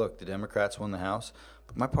might say, look, the Democrats won the House,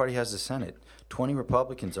 but my party has the Senate. 20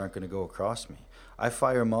 Republicans aren't going to go across me. I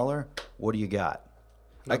fire Mueller, what do you got?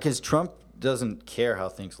 Because Trump doesn't care how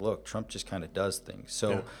things look. Trump just kind of does things.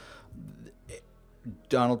 So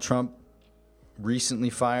Donald Trump recently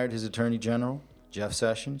fired his Attorney General, Jeff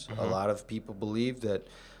Sessions. A lot of people believe that.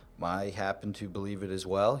 I happen to believe it as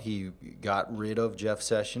well. He got rid of Jeff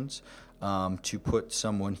Sessions to put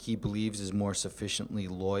someone he believes is more sufficiently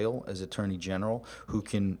loyal as Attorney General who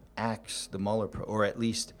can axe the Mueller probe, or at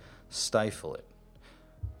least stifle it,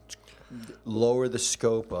 lower the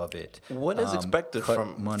scope of it. What is expected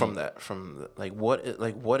from that?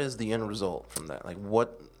 What is the end result from that? Like,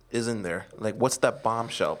 what is in there? Like, what's that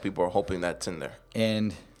bombshell people are hoping that's in there?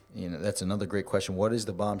 And that's another great question. What is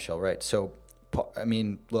the bombshell, right? So, I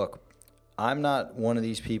mean, look, I'm not one of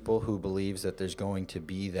these people who believes that there's going to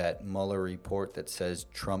be that Mueller report that says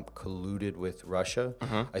Trump colluded with Russia.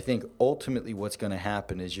 I think ultimately what's going to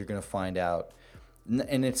happen is you're going to find out,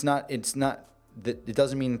 and it's not that it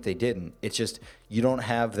doesn't mean that they didn't. It's just you don't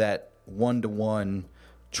have that one-to-one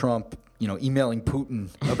Trump, emailing Putin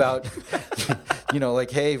about,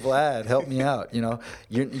 like, hey, Vlad, help me out.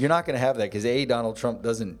 You're not going to have that because Donald Trump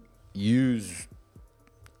doesn't use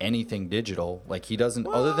anything digital. Like, he doesn't,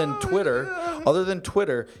 other than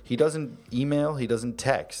Twitter, he doesn't email, he doesn't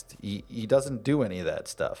text, he doesn't do any of that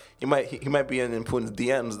stuff. He might be in Putin's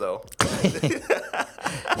DMs though.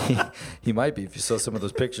 he might be. If you saw some of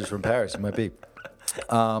those pictures from Paris, he might be.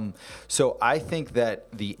 So I think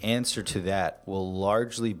that the answer to that will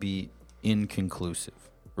largely be inconclusive,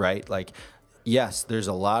 right? Like, yes, there's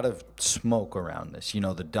a lot of smoke around this.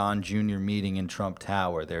 The Don Jr. meeting in Trump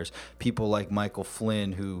Tower. There's people like Michael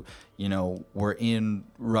Flynn who, were in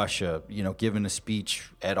Russia, giving a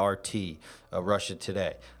speech at RT, Russia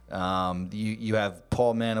Today. You have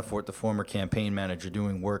Paul Manafort, the former campaign manager,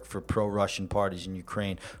 doing work for pro-Russian parties in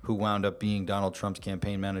Ukraine, who wound up being Donald Trump's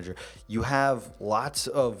campaign manager. You have lots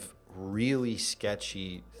of really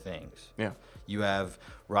sketchy things. Yeah. You have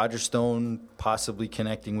Roger Stone possibly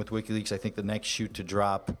connecting with WikiLeaks. I think the next shoot to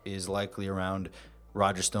drop is likely around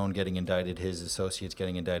Roger Stone getting indicted, his associates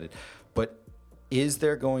getting indicted. But is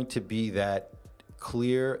there going to be that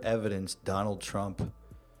clear evidence Donald Trump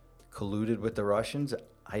colluded with the Russians?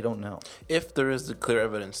 I don't know. If there is the clear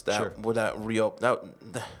evidence that would that reopen,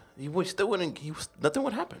 nothing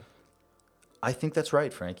would happen. I think that's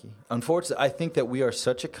right, Frankie. Unfortunately, I think that we are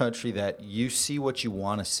such a country that you see what you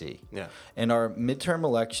want to see. Yeah. And our midterm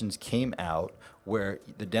elections came out where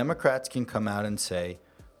the Democrats can come out and say,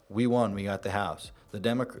 we won, we got the House.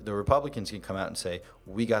 The Republicans can come out and say,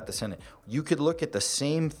 we got the Senate. You could look at the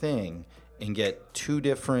same thing and get two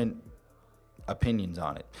different opinions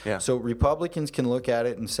on it. Yeah. So Republicans can look at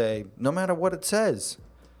it and say, no matter what it says,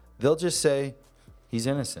 they'll just say he's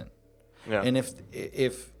innocent. Yeah. And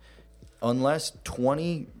if unless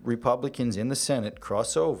 20 Republicans in the Senate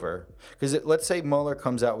cross over, because let's say Mueller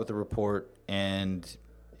comes out with a report and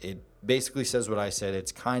it basically says what I said.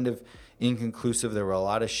 It's kind of inconclusive. There were a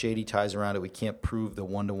lot of shady ties around it. We can't prove the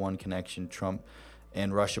one-to-one connection, Trump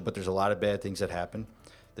and Russia, but there's a lot of bad things that happen.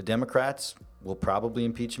 The Democrats will probably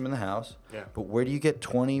impeach him in the House. Yeah. But where do you get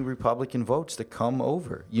 20 Republican votes to come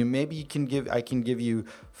over? I can give you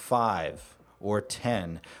 5 or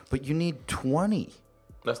 10, but you need 20.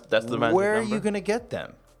 That's the magic Where number. are you going to get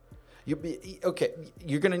them?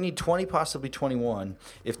 You're going to need 20, possibly 21,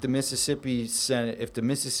 if the Mississippi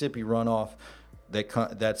runoff,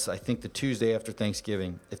 that's I think the Tuesday after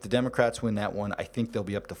Thanksgiving. If the Democrats win that one, I think they'll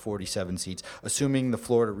be up to 47 seats, assuming the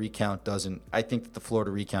Florida recount doesn't. I think that the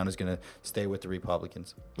Florida recount is going to stay with the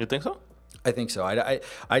Republicans. You think so? I think so.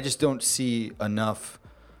 I just don't see enough.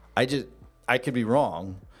 I could be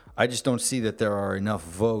wrong. I just don't see that there are enough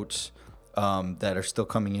votes that are still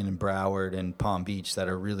coming in Broward and Palm Beach that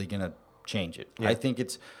are really going to change it. Yeah. I think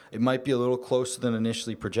it might be a little closer than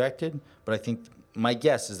initially projected, but I think my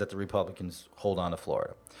guess is that the Republicans hold on to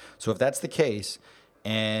Florida. So if that's the case,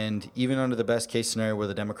 and even under the best case scenario where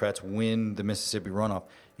the Democrats win the Mississippi runoff,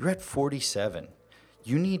 you're at 47.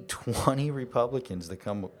 You need 20 Republicans to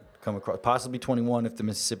come across, possibly 21 if the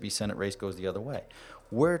Mississippi Senate race goes the other way.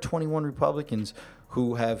 Where are 21 Republicans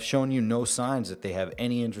who have shown you no signs that they have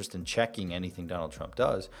any interest in checking anything Donald Trump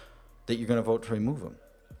does, that you're going to vote to remove him?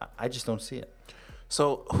 I just don't see it.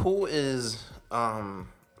 So who is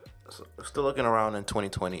still looking around in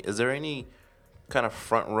 2020? Is there any kind of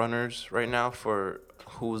front runners right now for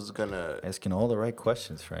who's gonna asking all the right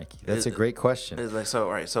questions, Frankie? That's a great question. It's like so,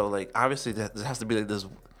 right? So like obviously there has to be like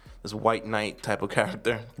this white knight type of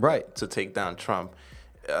character, right, to take down Trump.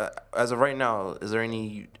 As of right now, is there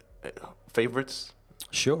any favorites?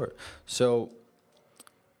 Sure. So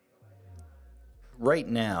right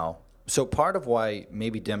now, part of why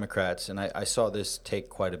maybe Democrats, and I saw this take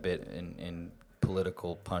quite a bit in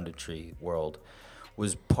political punditry world,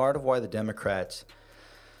 was part of why the Democrats,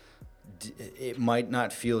 it might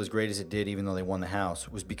not feel as great as it did even though they won the House,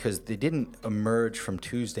 was because they didn't emerge from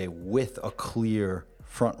Tuesday with a clear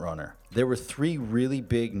front runner. There were 3 really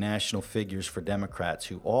big national figures for Democrats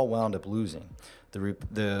who all wound up losing.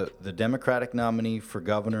 The Democratic nominee for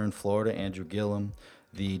governor in Florida, Andrew Gillum,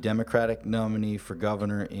 the Democratic nominee for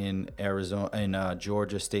governor in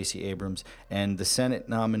Georgia, Stacey Abrams, and the Senate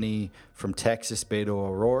nominee from Texas, Beto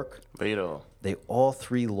O'Rourke. They all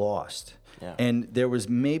 3 lost. Yeah. And there was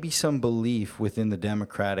maybe some belief within the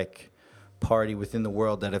Democratic Party, within the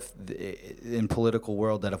world, that in political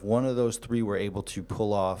world, that if one of those 3 were able to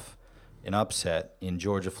pull off an upset in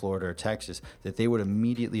Georgia, Florida, or Texas, that they would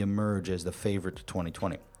immediately emerge as the favorite to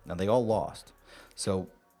 2020. Now, they all lost. So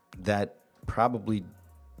that probably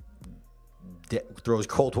throws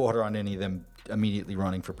cold water on any of them immediately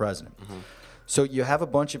running for president. Mm-hmm. So you have a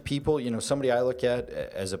bunch of people. Somebody I look at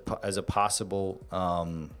as a possible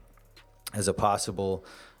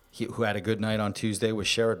who had a good night on Tuesday was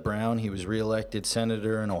Sherrod Brown. He was reelected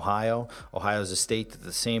senator in Ohio. Ohio is a state that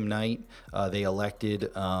the same night they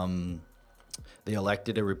elected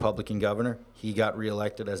a Republican governor. He got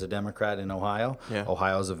reelected as a Democrat in Ohio. Yeah.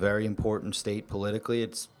 Ohio is a very important state politically.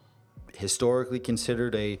 It's historically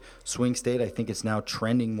considered a swing state. I think it's now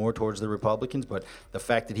trending more towards the Republicans, but the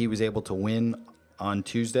fact that he was able to win on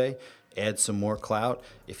Tuesday adds some more clout.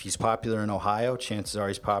 If he's popular in Ohio, chances are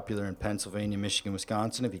he's popular in Pennsylvania, Michigan,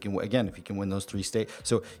 Wisconsin. If he can win those 3 states.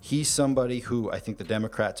 So he's somebody who I think the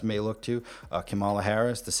Democrats may look to. Kamala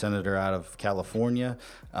Harris, the senator out of California.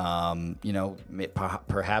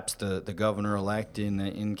 Perhaps the governor-elect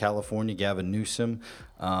in California, Gavin Newsom.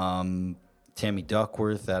 Tammy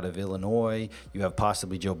Duckworth out of Illinois. You have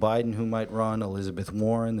possibly Joe Biden who might run. Elizabeth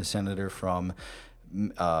Warren, the senator from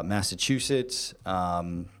Massachusetts.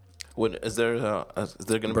 Is there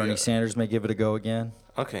going to Bernie Sanders may give it a go again.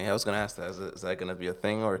 Okay, I was going to ask that. Is that going to be a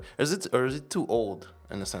thing, or is it too old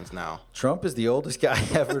in a sense now? Trump is the oldest guy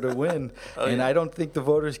ever to win, and I don't think the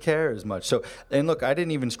voters care as much. So, and look, I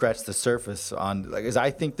didn't even scratch the surface on, because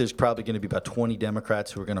I think there's probably going to be about 20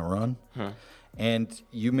 Democrats who are going to run. And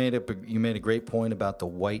you made a great point about the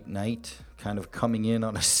white knight kind of coming in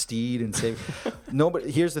on a steed and say, nobody.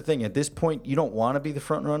 Here's the thing: at this point, you don't want to be the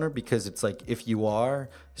front runner, because it's like if you are,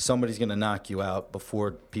 somebody's going to knock you out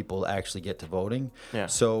before people actually get to voting. Yeah.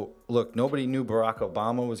 So look, nobody knew Barack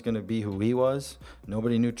Obama was going to be who he was.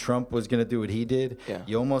 Nobody knew Trump was going to do what he did. Yeah.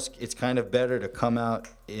 It's kind of better to come out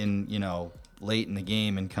in late in the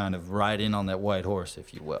game and kind of ride in on that white horse,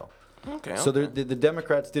 if you will. Okay. So the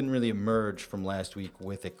Democrats didn't really emerge from last week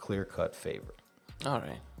with a clear-cut favorite. All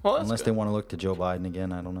right. Well, that's Unless good. they want to look to Joe Biden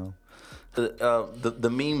again, I don't know. The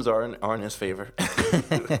memes are in his favor.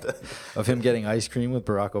 Of him getting ice cream with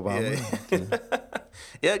Barack Obama.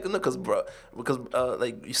 Yeah, no, because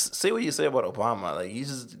like you say what you say about Obama, like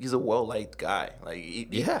he's a well-liked guy. Like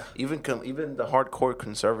even the hardcore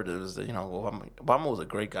conservatives, Obama was a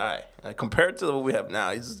great guy. Like, compared to what we have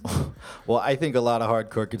now, he's. Well, I think a lot of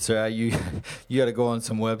hardcore conservatives. You got to go on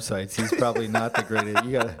some websites. He's probably not the greatest.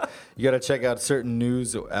 You got to check out certain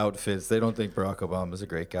news outfits. They don't think Barack Obama's a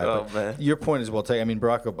great guy. Oh, but man. Your point is well taken. I mean,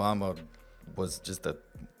 Barack Obama was just a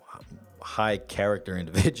high character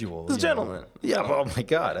individual. He's a gentleman. Yeah. Oh my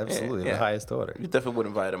God, absolutely, Yeah. the highest order. You definitely would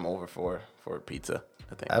invite him over for pizza,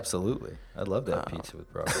 I think. Absolutely, I'd love to have pizza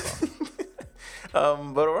with Barack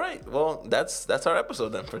Obama. But all right, well, that's our episode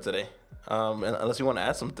then for today. And unless you want to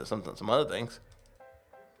add some other things.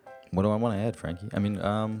 What do I want to add, Frankie? I mean,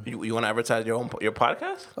 you want to advertise your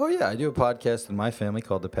podcast? Oh yeah, I do a podcast in my family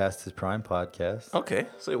called the Past is Prime podcast. Okay,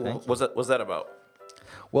 so what's that about?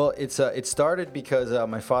 Well, it started because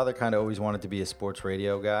my father kind of always wanted to be a sports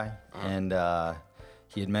radio guy, and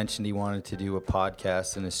he had mentioned he wanted to do a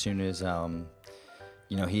podcast. And as soon as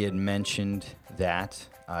he had mentioned that,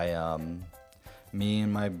 me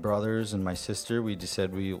and my brothers and my sister, we just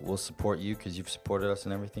said we will support you because you've supported us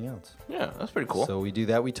and everything else. Yeah, that's pretty cool. So we do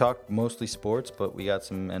that. We talk mostly sports, but we got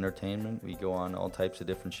some entertainment. We go on all types of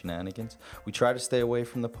different shenanigans. We try to stay away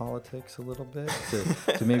from the politics a little bit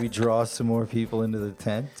to maybe draw some more people into the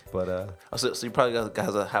tent. But so you probably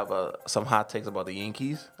guys have some hot takes about the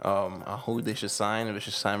Yankees, who they should sign, if they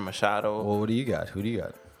should sign Machado. Well, what do you got? Who do you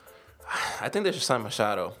got? I think they should sign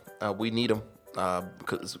Machado. We need him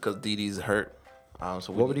because Didi's hurt.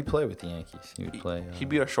 So what would he play with the Yankees? He would play. He'd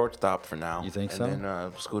be our shortstop for now. You think so? And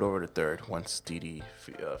then scoot over to third once Didi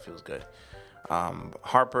feels good.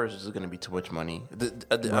 Harper is going to be too much money.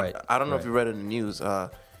 Right, I don't know if you read it in the news.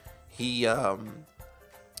 He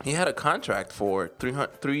had a contract for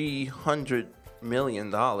 $300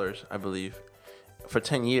 million, I believe, for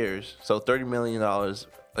 10 years. So $30 million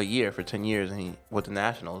a year for 10 years, and with the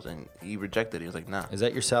Nationals, and he rejected it. He was like, "Nah." Is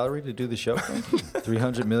that your salary to do the show?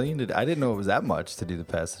 $300 million? I didn't know it was that much to do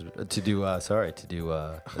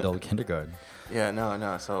adult kindergarten. Yeah,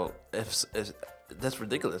 no. So if that's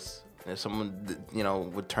ridiculous. If someone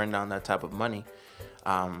would turn down that type of money,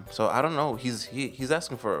 so I don't know. He's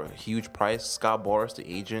asking for a huge price. Scott Boras, the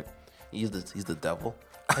agent, he's the devil.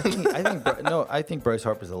 I think Bryce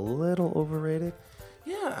Harper's a little overrated.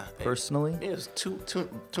 Yeah, personally, it's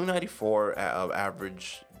 294 of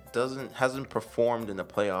average. Hasn't performed in the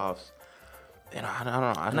playoffs. And I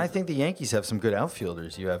don't know. I think the Yankees have some good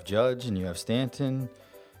outfielders. You have Judge and you have Stanton.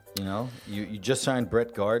 You just signed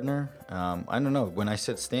Brett Gardner. I don't know. When I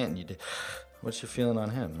said Stanton, you did. What's your feeling on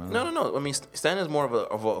him? No. I mean, Stanton is more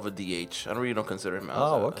of a DH. I don't consider him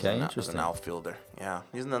as an outfielder. Yeah,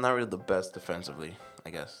 he's not really the best defensively, I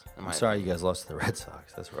guess. I'm sorry you guys lost to the Red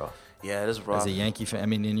Sox. That's rough. Yeah, it is rough. As a Yankee fan, I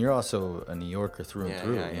mean, and you're also a New Yorker through and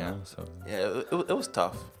through. Yeah. So it was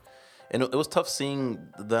tough, and it was tough seeing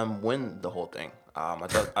them win the whole thing. I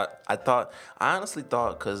honestly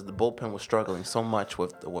thought because the bullpen was struggling so much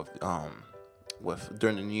with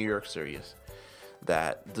during the New York series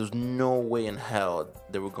that there's no way in hell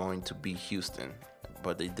they were going to beat Houston,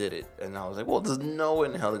 but they did it, and I was like, well, there's no way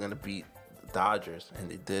in hell they're going to beat the Dodgers, and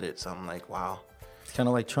they did it. So I'm like, wow. It's kind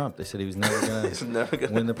of like Trump. They said he was never going to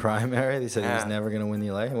win the primary. They said he was never going to win the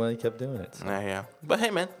election. Well, he kept doing it. So. Yeah. But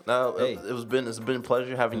hey, man, it's been a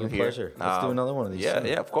pleasure having you here. Pleasure. Let's do another one of these. Yeah,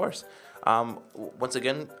 of course. Once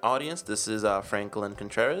again, audience, this is Franklin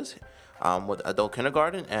Contreras with Adult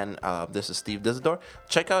Kindergarten, and this is Steve Disador.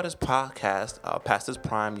 Check out his podcast, Past is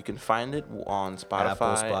Prime. You can find it on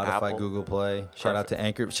Spotify, Apple, Google Play. Shout out to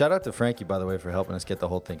Anchor. Shout out to Frankie, by the way, for helping us get the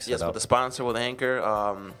whole thing set up. Yes, with the sponsor with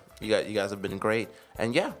Anchor. You guys have been great.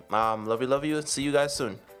 And yeah, love you, and see you guys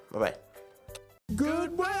soon. Bye-bye.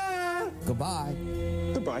 Goodbye. Goodbye.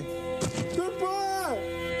 Goodbye.